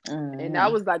 and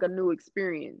that was like a new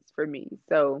experience for me.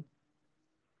 So,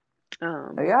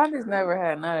 Y'all just never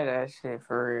had none of that shit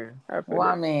for real. I feel Well,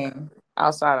 I it. mean,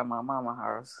 outside of my mama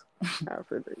house. I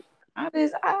feel it.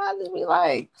 I just be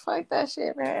like, fuck that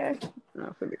shit, man.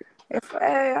 No, for me.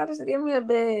 I just give me a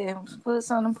bed, put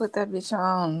that bitch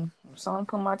on, something,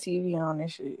 put my TV on and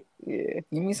shit. Yeah.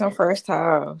 Give me some fresh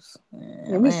towels.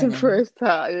 Give me some Man. first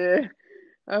time. Yeah.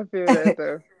 I feel that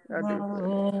though. I do feel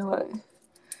that. Man, like,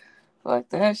 fuck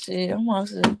that shit. I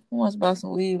must buy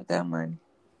some weed with that money.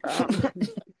 Um,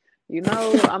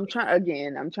 I'm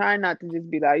trying not to just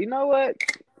be like, you know what?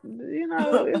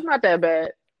 It's not that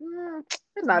bad.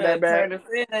 It's not that Better bad. turn the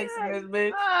Phoenix in this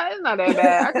bitch. It's not that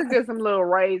bad. I could get some little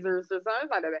razors or something. It's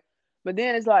not that bad. But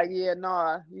then it's like, yeah,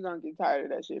 nah, you're gonna get tired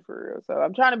of that shit for real. So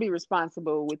I'm trying to be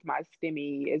responsible with my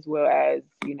stimmy as well as,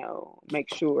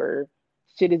 make sure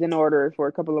shit is in order for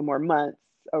a couple of more months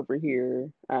over here.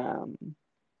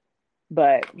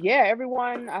 But yeah,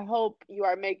 everyone, I hope you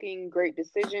are making great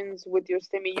decisions with your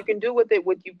stimmy. You can do with it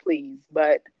what you please,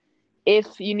 but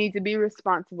if you need to be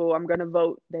responsible, I'm gonna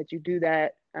vote that you do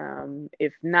that.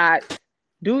 If not,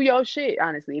 do your shit.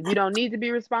 Honestly, if you don't need to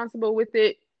be responsible with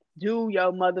it, do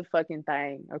your motherfucking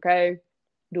thing. Okay,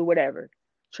 do whatever.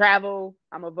 Travel.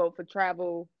 I'm gonna vote for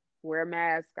travel. Wear a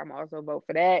mask. I'm also vote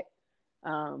for that.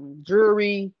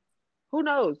 Jewelry. Who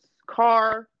knows?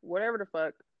 Car. Whatever the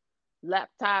fuck.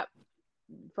 Laptop.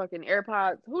 Fucking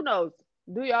AirPods. Who knows?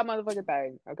 Do y'all motherfucking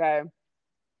thing. Okay.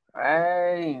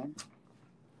 Hey,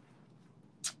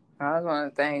 I was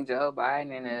want to thank Joe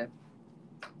Biden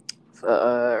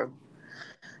for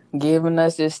giving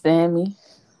us this stimmy.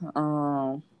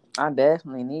 I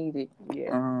definitely need it.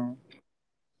 Yeah.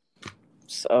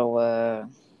 So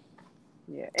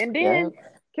Yeah. And yeah. then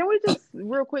can we just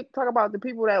real quick talk about the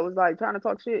people that was like trying to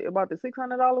talk shit about the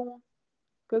 $600 one?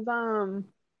 Cause I'm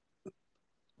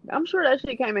sure that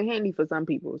shit came in handy for some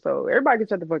people. So everybody can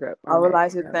shut the fuck up I on would that.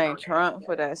 like to thank Trump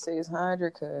for that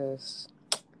 600 because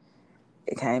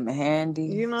it came in handy.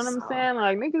 You know what I'm So, saying?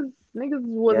 Like niggas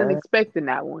wasn't yeah, expecting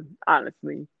that one,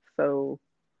 honestly. So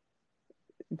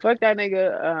fuck that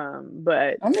nigga.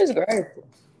 But I'm just grateful.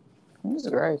 I'm just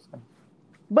grateful.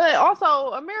 But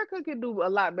also, America could do a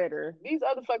lot better. These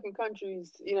other fucking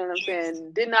countries, you know what I'm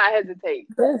saying, did not hesitate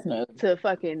Definitely. to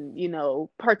fucking,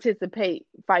 participate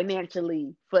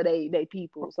financially for they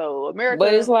people. So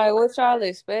But it's America, like, what y'all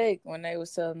expect when they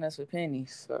was selling us for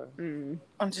pennies? So mm,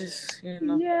 I'm just.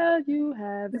 yeah, you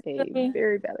have I a mean,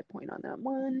 very valid point on that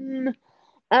one.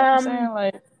 I'm saying,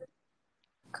 like,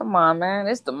 come on, man.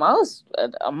 It's the most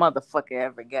a motherfucker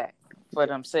ever got for Yeah,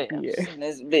 themselves in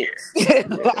this bitch. yeah,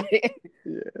 Like,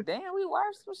 yeah. damn, we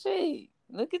worth some shit.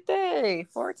 Look at that.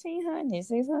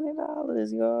 $1,400,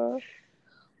 $600, y'all.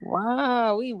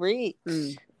 Wow, we rich.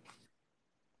 Mm.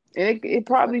 It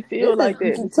probably feel This like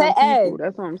is that to some people.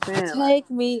 That's what I'm saying. Like,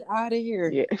 take me out of here.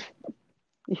 yeah,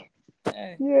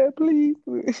 Hey, yeah, please,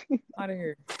 out of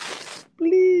here.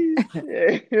 please,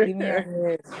 yeah. Get me out of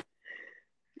here.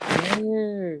 Out of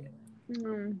here.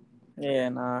 Mm. Yeah,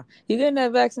 nah. You getting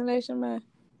that vaccination, man?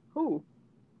 Who?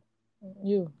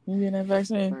 You getting that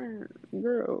vaccine? Man,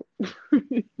 girl.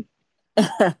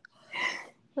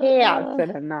 Yeah, I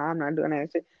said, no, I'm not doing that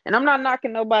shit. And I'm not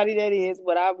knocking nobody that is,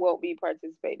 but I won't be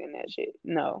participating in that shit.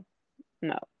 No,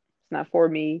 no. It's not for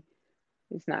me.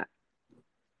 It's not.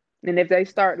 And if they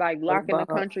start like What locking the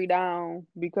about? country down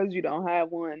because you don't have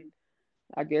one,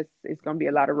 I guess it's gonna be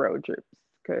a lot of road trips.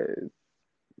 Cause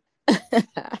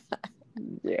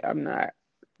yeah, I'm not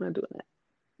doing that.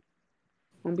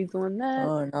 Won't be doing that.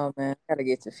 Oh no, man! I gotta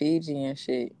get to Fiji and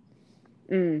shit.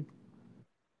 Mm.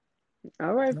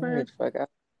 All right, Let me friend. get the fuck out.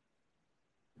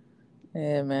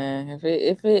 Yeah, man.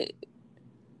 If it,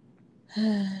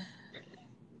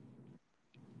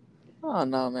 oh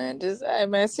no, man. Just hey,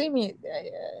 man, see me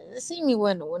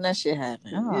when that shit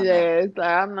happen. Oh no, Yeah, it's like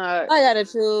I'm not. I gotta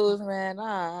choose, man.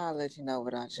 I'll let you know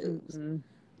what I choose. Mm-mm.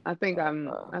 I think I'm.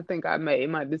 Uh, I think I made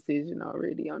my decision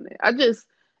already on that.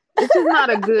 It's just not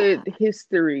a good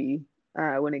history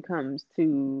when it comes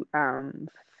to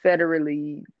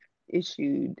federally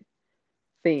issued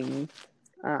things.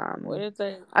 what Um, if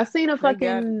they I seen a they got it?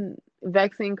 fucking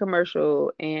vaccine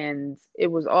commercial and it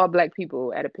was all black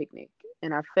people at a picnic,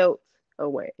 and I felt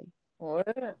away. What?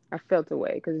 I felt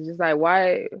away because it's just like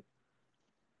why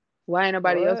ain't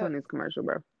nobody else on What? this commercial,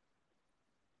 bro?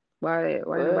 Why ain't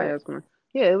nobody What? else coming?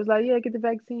 Yeah, it was like, yeah, get the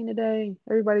vaccine today.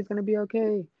 Everybody's gonna be okay.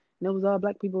 And it was all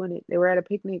black people in it. They were at a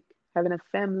picnic, having a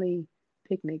family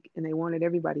picnic, and they wanted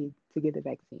everybody to get the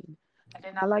vaccine. I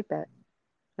did not like that.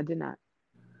 I did not.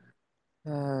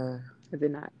 Uh, I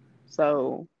did not.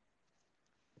 So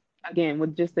again,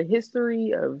 with just the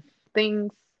history of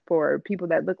things for people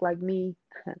that look like me,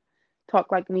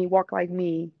 talk like me, walk like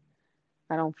me,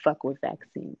 I don't fuck with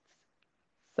vaccines.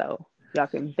 So y'all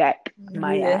can back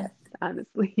my yeah. ass,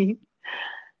 honestly.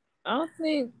 I don't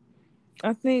think.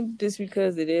 I think just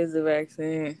because it is a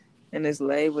vaccine and it's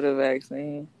labeled a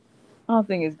vaccine, I don't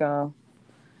think it's gonna.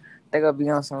 They're gonna be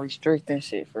on some restricting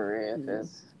shit for real. Yeah.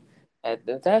 Cause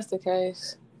if that's the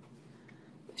case,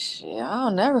 shit, I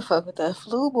don't never fuck with that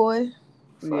flu boy.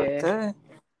 Fuck Yeah. that.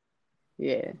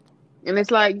 Yeah. And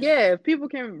it's like, yeah, if people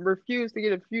can refuse to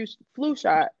get a flu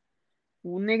shot,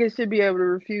 well, niggas should be able to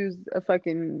refuse a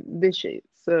fucking this shit.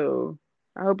 So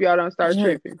I hope y'all don't start Yeah,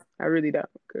 tripping. I really don't,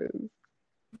 cause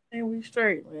and we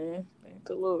straight, man. Thank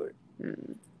the Lord.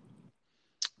 mm,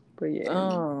 but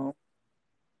yeah,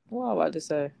 What I about to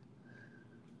say?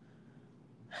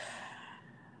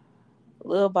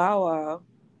 Lil Bow Wow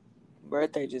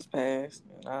birthday just passed,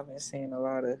 and I've been seeing a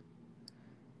lot of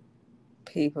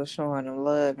people showing him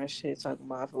love and shit, talking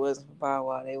about if it wasn't for Bow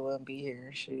Wow, they wouldn't be here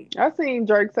and shit. I seen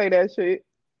Drake say that shit.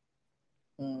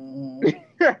 Mm-hmm.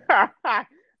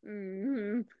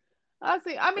 hmm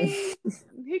I mean,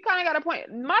 he kind of got a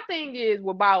point. My thing is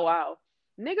with Bow Wow,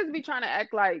 niggas be trying to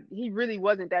act like he really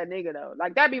wasn't that nigga though.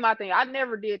 Like that'd be my thing. I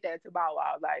never did that to Bow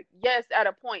Wow. Like, yes, at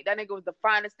a point, that nigga was the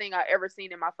finest thing I ever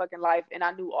seen in my fucking life, and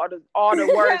I knew all the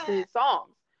words to his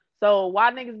songs. So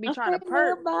why niggas be I trying to think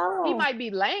Lil perp? Bow He Wow. might be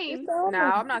It's lame. all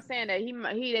Now, I'm not saying that he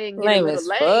didn't get a lame little as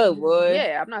fuck, lame. boy.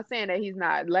 Yeah, I'm not saying that he's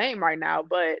not lame right now,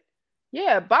 but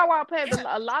yeah, Bow Wow paved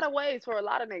a lot of ways for a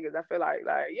lot of niggas. I feel like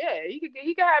yeah, he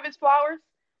could have his flowers.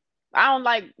 I don't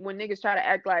like when niggas try to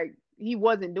act like he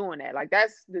wasn't doing that. Like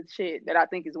that's the shit that I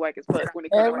think is whack as fuck when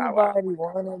it comes to Bow Wow. Everybody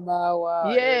wanted Bow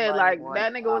Wow. Yeah, Everybody like wanted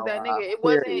that nigga was Bow that nigga. Wow. It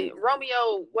wasn't Period.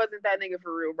 Romeo wasn't that nigga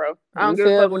for real, bro. I don't You give a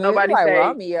feel fuck what me? It's nobody like say.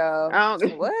 Romeo. I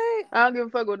don't What? I don't give a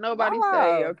fuck what Bow nobody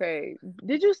say. Wow. Okay.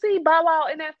 Did you see Bow Wow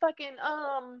in that fucking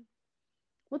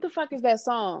what the fuck is that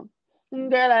song?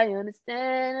 Girl, I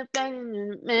understand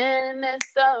if man, that's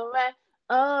alright.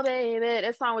 Oh baby,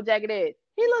 that song with Jagged Edge.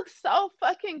 He looks so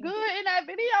fucking good in that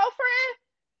video, friend.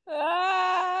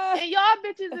 Ah. And y'all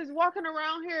bitches is walking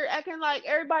around here acting like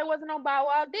everybody wasn't on Bow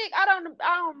Wow dick. I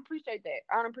don't appreciate that.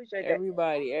 I don't appreciate that.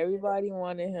 Everybody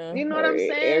wanted You him. know what I'm Every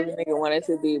saying? nigga wanted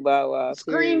to be Bow Wow.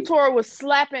 Scream Period. Tour was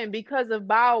slapping because of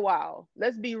Bow Wow.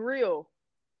 Let's be real.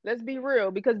 Let's be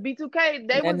real. Because B2K, they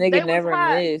That was nigga they was never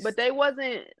hot, but missed. they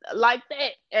wasn't like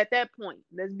that at that point.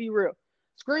 Let's be real.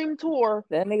 Scream Tour,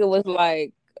 That nigga was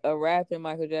like a rapping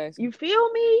Michael Jackson. you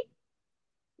feel me?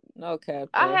 No cap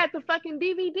I though. had the fucking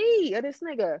DVD of this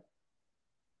nigga.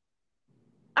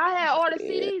 I had all the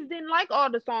Yeah. CDs, didn't like all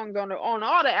the songs on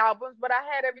all the albums, but I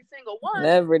had every single one.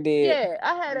 Never did. Yeah,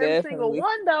 I had every single Definitely.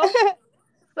 one though.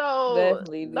 So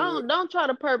Definitely did. don't try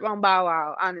to perp on Bow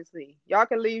Wow. Honestly, y'all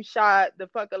can leave Shot the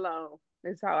fuck alone.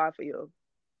 That's how I feel.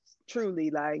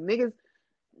 Truly, like niggas.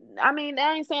 I mean,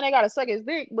 I ain't saying they gotta suck his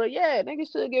dick, but yeah,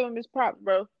 niggas should give him his props,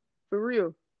 bro. For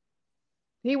real.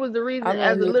 He was the I reason as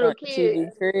remember a he was little on kid.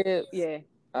 TV Cribs. Yeah,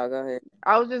 Oh, go ahead.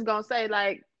 I was just gonna say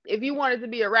like, if you wanted to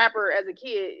be a rapper as a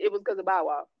kid, it was because of Bow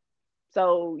Wow.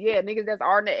 So yeah, niggas that's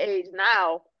our age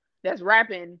now that's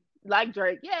rapping like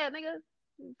Drake. Yeah, nigga,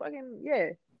 fucking yeah.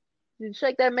 Just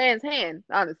shake that man's hand,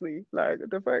 honestly. Like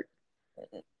what the fuck?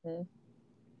 Mm-hmm.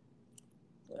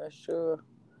 That's true.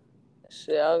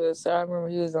 Shit, I remember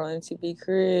he was on MTV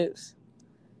Cribs,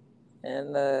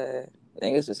 and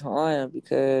niggas was on him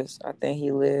because I think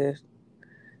either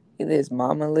his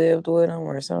mama lived with him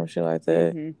or some shit like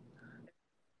that, Mm-hmm.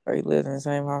 or he lived in the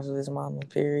same house with his mama.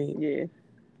 Period. Yeah.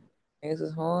 Niggas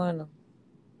was on him.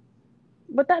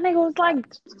 But that nigga was like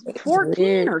It's 14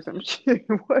 weird, or some shit,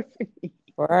 wasn't he?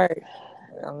 right?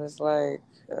 I'm just like,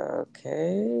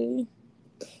 okay,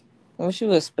 what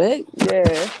you expect? Yeah,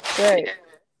 thanks.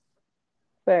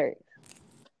 Thanks.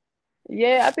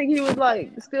 Yeah, I think he was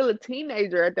like still a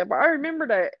teenager at that point. I remember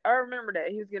that. I remember that.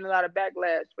 He was getting a lot of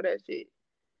backlash for that shit.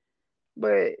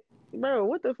 But bro,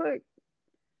 what the fuck?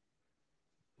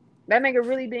 That nigga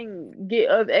really didn't get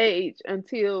of age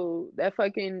until that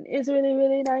fucking it's really,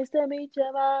 really nice to meet you,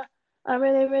 ma. I'm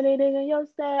really, really digging your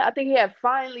style. I think he had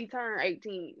finally turned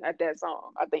 18 at that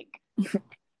song, I think.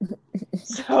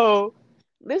 So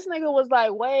this nigga was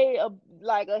like way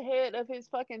like ahead of his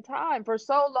fucking time for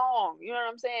so long. You know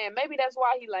what I'm saying? Maybe that's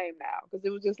why he lame now. Because it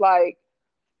was just like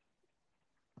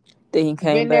Then he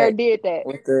came been there, back did that.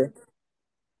 with the.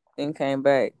 Then came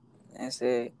back and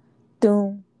said,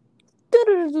 "Doom,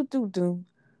 doom, doom, doom,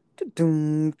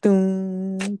 doom,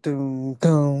 doom, doom,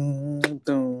 doom,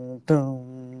 doom,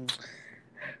 doom."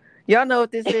 Y'all know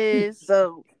what this is.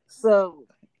 So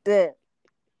that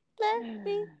let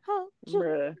me hold you.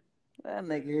 Bruh. That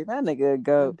nigga a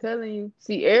goat. I'm telling you.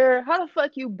 Sierra, how the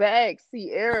fuck you bag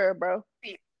Sierra, bro?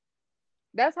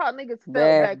 That's how niggas felt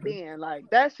Bad. back then. Like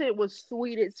that shit was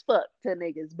sweet as fuck to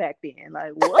niggas back then.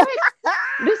 Like what?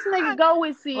 This nigga go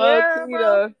with Low Sierra, key bro?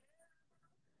 though.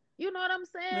 You know what I'm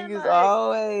saying? Niggas Like,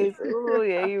 always. Oh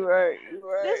yeah, you right. You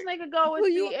this right. nigga go with Who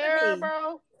you want to Sierra, be?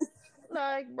 bro.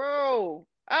 Like, bro,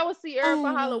 I was Sierra for I never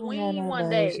had Halloween one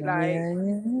nobody day. show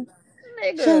me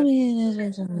Like, how. Show nigga. me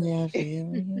this, show me how I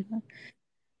feel.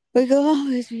 We could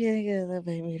always be together,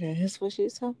 baby. That's what she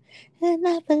told me. And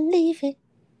I believe it.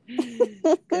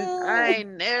 Cause I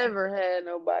ain't never had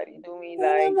nobody do me Ain't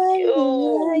like nobody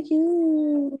do like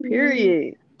you. you.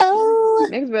 Period. Oh.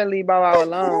 Niggas better leave Bow Wow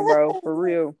alone, bro. For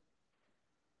real.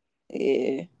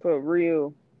 Yeah. For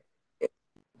real.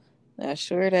 That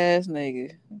short ass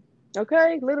nigga.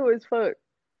 Okay? Little as fuck.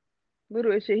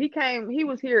 Little as shit. He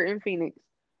was here in Phoenix.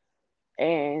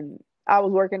 And I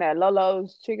was working at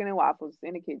Lolo's Chicken and Waffles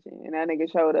in the kitchen. And that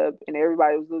nigga showed up and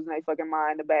everybody was losing their fucking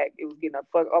mind in the back. It was getting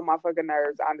on my fucking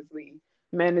nerves, honestly.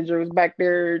 Manager was back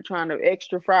there trying to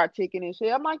extra fried chicken and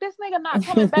shit. I'm like, this nigga not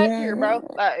coming back here, bro.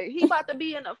 Like, he about to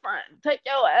be in the front. Take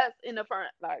your ass in the front.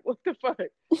 Like, what the fuck?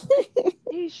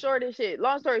 He's short as shit.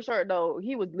 Long story short, though,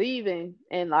 he was leaving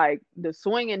and like the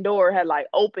swinging door had like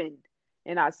opened,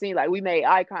 and I seen like we made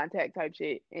eye contact type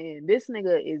shit, and this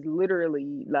nigga is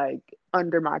literally like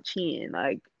under my chin,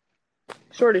 like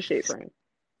short as shit, friend.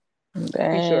 He's short,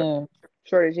 Damn.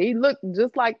 short as shit. He looked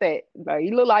just like that. Like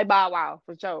he looked like Bow Wow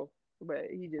for sure, but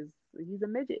he's a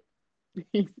midget.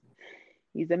 he's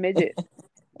he's a midget,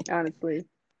 honestly.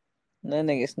 That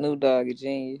nigga Snoop Dogg a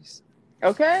genius.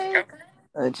 Okay,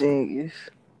 A genius.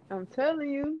 I'm telling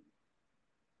you,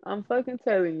 I'm fucking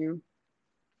telling you.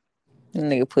 That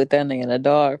nigga put that nigga in a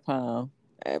dog pound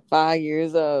at 5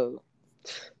 years old.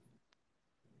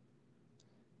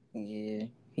 Yeah,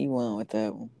 he won with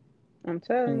that one. I'm He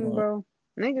telling you, won. bro.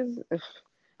 Niggas,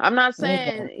 I'm not He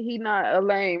saying he not a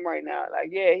lame right now. Like,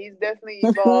 yeah, he's definitely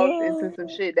evolved into some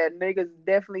shit that niggas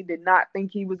definitely did not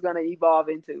think he was gonna evolve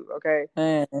into. Okay.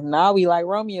 Man, now we like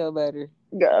Romeo better.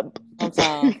 Yeah.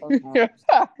 Sometimes.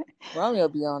 Romeo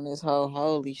be on this whole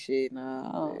holy shit.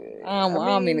 Nah, I I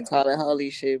don't mean to mean, call it holy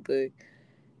shit, but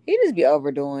he just be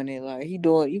overdoing it. Like he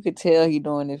doing, you could tell he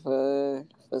doing it for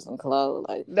some clout,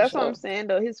 like for that's what I'm sure. saying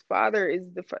though. His father is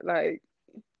like,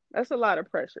 that's a lot of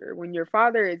pressure when your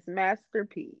father is Master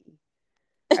P.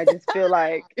 I just feel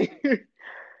like,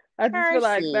 I just feel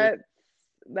like Percy.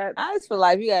 that's I just feel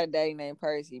like if you got a daddy named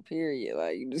Percy, period.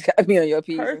 Like you just gotta be on your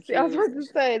P's and Percy. I was Q's about and to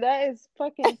shit. say that is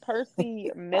fucking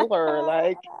Percy Miller.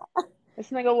 Like, this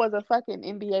nigga was a fucking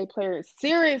NBA player.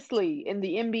 Seriously, in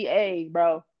the NBA,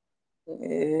 bro.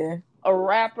 Yeah, A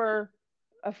rapper,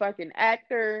 a fucking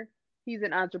actor. He's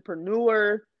an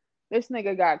entrepreneur. This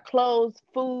nigga got clothes,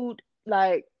 food.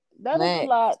 Like, that is a man.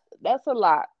 lot. That's a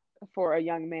lot for a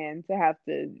young man to have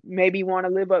to maybe want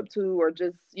to live up to or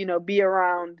just, be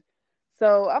around.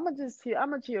 So I'm gonna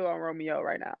chill on Romeo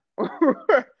right now.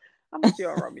 I'm gonna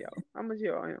chill on Romeo. I'm gonna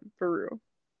chill on him for real.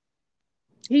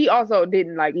 He also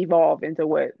didn't like evolve into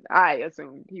what I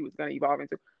assumed he was gonna evolve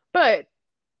into. But,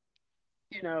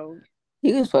 you know,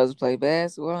 He was supposed to play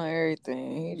basketball and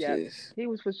everything. He yeah, just. he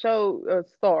was for sure a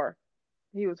star.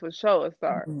 He was for sure a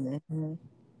star. Mhm.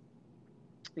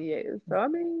 Yeah. So I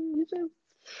mean, you just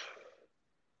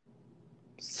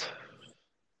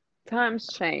times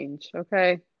change,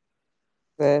 okay?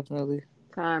 Definitely.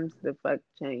 Times the fuck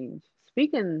change.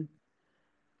 Speaking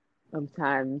of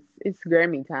times, it's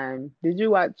Grammy time. Did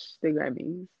you watch the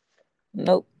Grammys?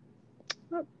 Nope.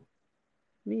 Oh,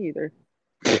 me either.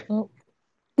 Nope.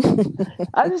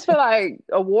 I just feel like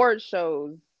award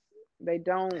shows, they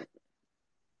don't.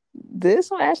 This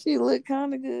one actually looked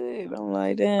kind of good. I'm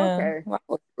like, damn. Okay. I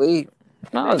was asleep.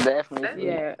 I was They, definitely asleep.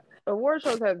 yeah, award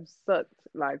shows have sucked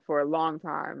like for a long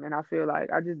time, and I feel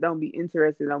like I just don't be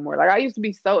interested no more. Like I used to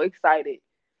be so excited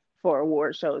for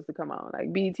award shows to come on,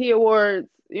 like BET Awards,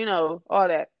 all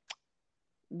that.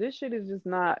 This shit is just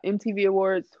not MTV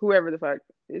Awards, whoever the fuck.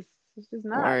 It's just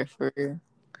not. Right, for real.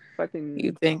 You Fucking think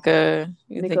you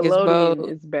think it's Nickelodeon bold?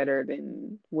 is better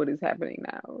than what is happening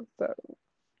now. So,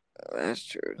 That's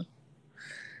true.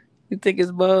 You think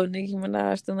it's bold? Nicki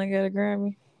Minaj still ain't got a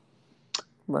Grammy,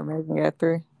 but Megan got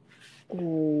three.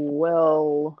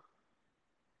 well,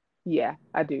 yeah,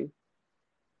 I do.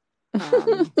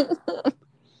 Um,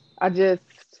 I just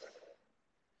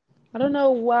I don't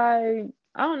know why.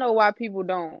 I don't know why people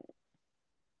don't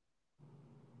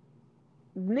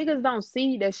niggas don't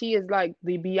see that she is like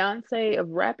the Beyonce of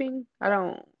rapping. I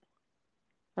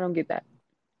don't get that.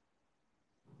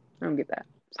 I don't get that.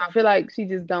 So I feel like she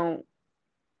just don't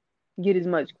get as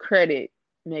much credit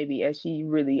maybe as she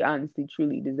really honestly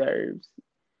truly deserves.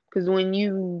 Cause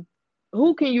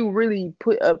who can you really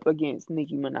put up against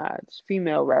Nicki Minaj,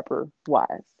 female rapper wise?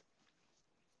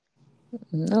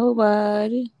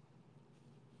 Nobody.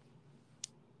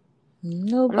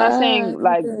 I'm not saying Nobody,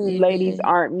 like ladies baby.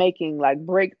 aren't making like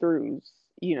breakthroughs,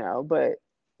 but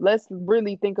let's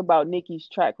really think about Nicki's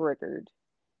track record.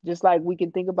 Just like we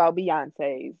can think about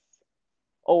Beyonce's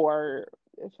or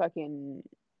fucking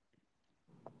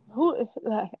who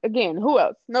again, who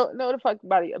else? No the fuck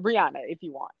body Rihanna if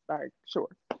you want. Like sure.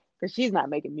 Cuz she's not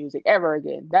making music ever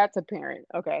again. That's apparent,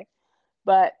 okay?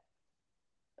 But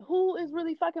who is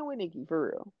really fucking with Nicki for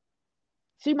real?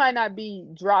 She might not be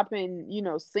dropping,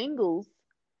 singles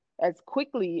as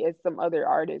quickly as some other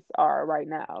artists are right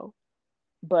now.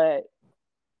 But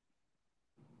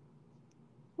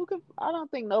I don't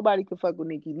think nobody could fuck with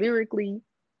Nicki lyrically.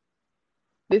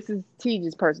 This is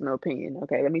T's personal opinion.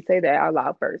 Okay, let me say that out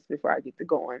loud first before I get to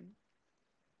going.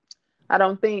 I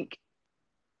don't think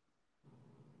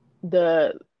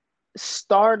the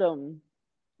stardom.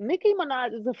 Nicki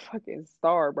Minaj is a fucking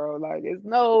star, bro. Like, it's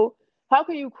no. How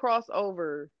can you cross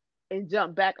over and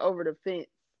jump back over the fence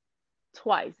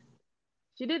twice?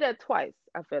 She did that twice.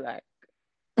 I feel like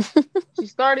she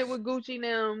started with Gucci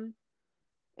them,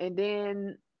 and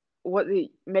then what?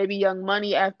 Maybe Young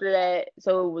Money after that.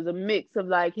 So it was a mix of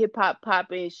like hip hop,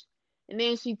 popish, and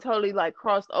then she totally like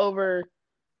crossed over.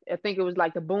 I think it was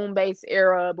like the boom bass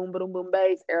era, boom boom boom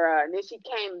bass era, and then she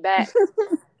came back.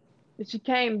 She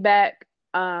came back.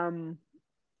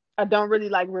 I don't really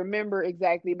like remember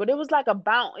exactly, but it was like a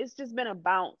bounce. It's just been a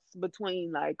bounce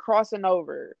between like crossing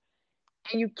over,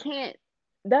 and you can't.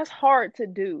 That's hard to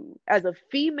do as a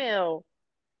female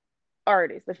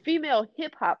artist, a female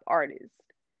hip hop artist.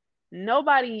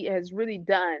 Nobody has really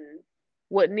done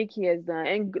what Nicki has done,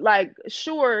 and like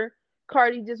sure,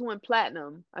 Cardi just went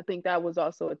platinum. I think that was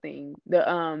also a thing.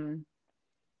 The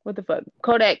what the fuck?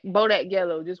 Bodak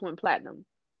Yellow just went platinum.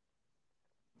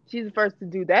 She's the first to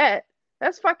do that.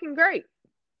 That's fucking great.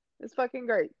 It's fucking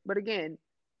great. But again,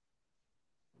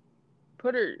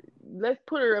 let's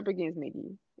put her up against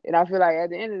Nicki. And I feel like at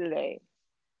the end of the day,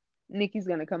 Nicki's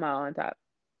gonna come out on top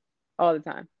all the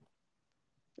time.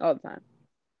 All the time.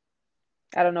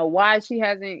 I don't know why she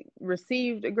hasn't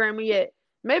received a Grammy yet.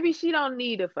 Maybe she don't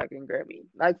need a fucking Grammy.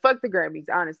 Like fuck the Grammys,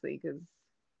 honestly, because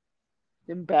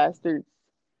them bastards.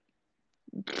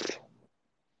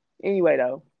 Anyway,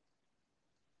 though.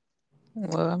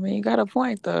 Well, I mean, you got a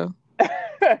point though.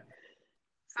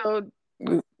 So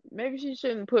maybe she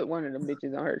shouldn't put one of them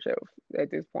bitches on her shelf at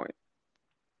this point.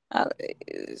 I,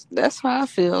 that's how I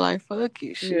feel. Like, fuck you,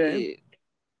 Yeah. shit.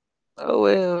 Oh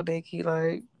well, Nicki.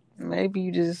 Like, maybe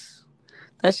you just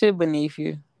that shit beneath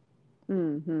you.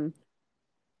 Mm-hmm.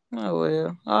 Oh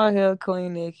well. All hell,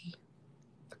 Queen Nicki.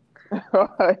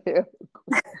 Yeah.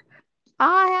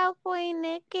 All hell, Queen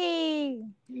Nicki.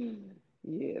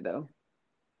 Yeah, though.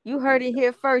 You heard it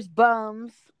here first,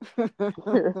 bums.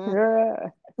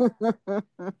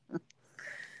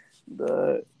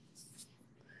 But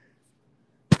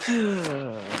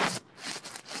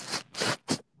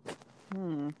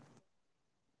hmm.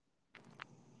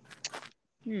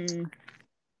 Hmm.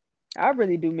 I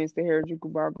really do miss the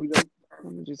Harajuku Barbie though.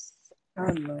 I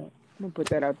don't know. I'm gonna put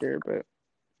that out there, but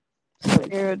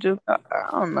Harajuku. I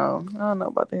don't know. I don't know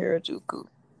about the Harajuku.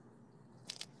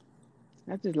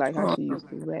 I just like how she used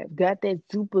to rap. Got that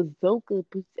super zoka.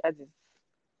 I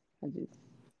just.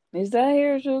 Is that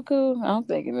Harajuku? I'm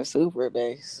thinking the super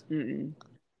bass. Mm-mm.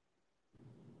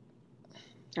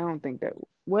 I don't think that.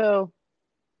 Well,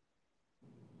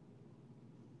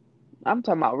 I'm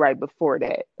talking about right before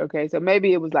that. Okay, so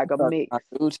maybe it was like a Talking mix. about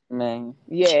Gucci Mane.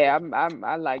 Yeah,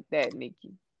 I like that,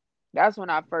 Nicki. That's when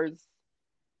I first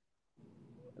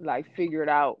like figured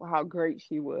out how great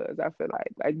she was. I feel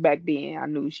like back then I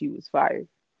knew she was fire,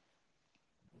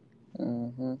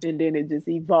 Mm-hmm. and then it just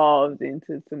evolved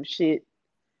into some shit.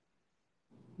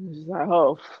 It's just like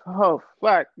oh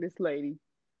fuck this lady.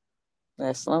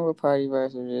 That slumber party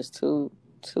verse was just too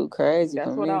crazy for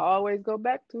That's what I me. always go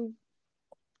back to.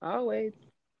 Always.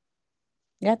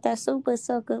 Got that super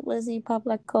soaker, was he pop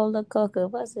like cola coca?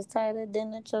 Was his tighter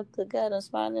than the choker? Got him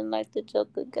smiling like the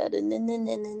Joker. Got a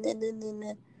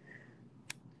na.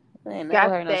 I ain't never Got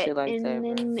heard no that shit like that,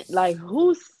 bro. like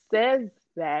who says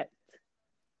that?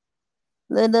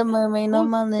 Little mermaid, no Who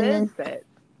more says linen. that?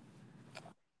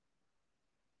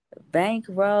 Bank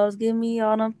rolls, give me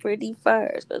all them pretty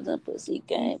furs. Cause the pussy He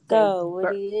can't says go. What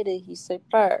birth. he hit it, he said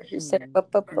purr. He said Mm,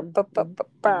 mm, mm, mm.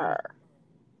 purr.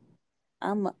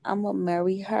 I'ma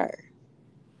marry her.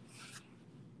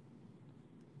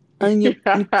 I'm your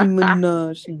Nicki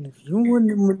Minaj, and if you want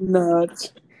a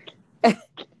Minaj,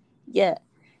 yeah.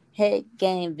 Head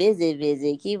game, visit.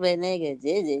 Keep a nigga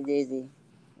dizzy.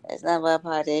 That's not my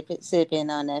party. Sipping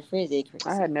on that frizzy.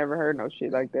 I had never heard no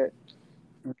shit like that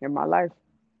in my life.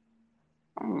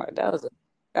 I'm like, that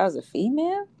was a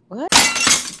female. What?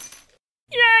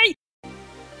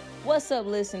 What's up,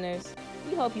 listeners?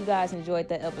 We hope you guys enjoyed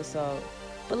that episode.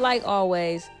 But like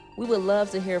always, we would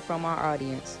love to hear from our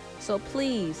audience. So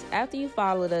please, after you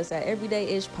followed us at Everyday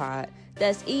Ish Pod,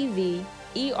 that's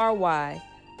EVERYISHPOD,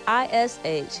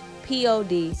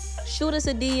 shoot us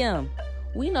a DM.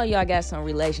 We know y'all got some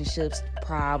relationships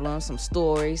problems, some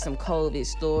stories, some COVID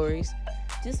stories,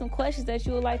 just some questions that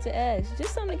you would like to ask,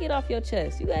 just something to get off your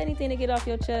chest. You got anything to get off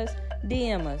your chest?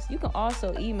 DM us. You can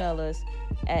also email us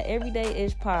at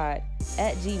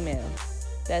everydayishpod@gmail.com.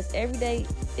 That's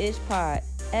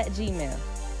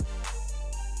everydayishpod@gmail.com.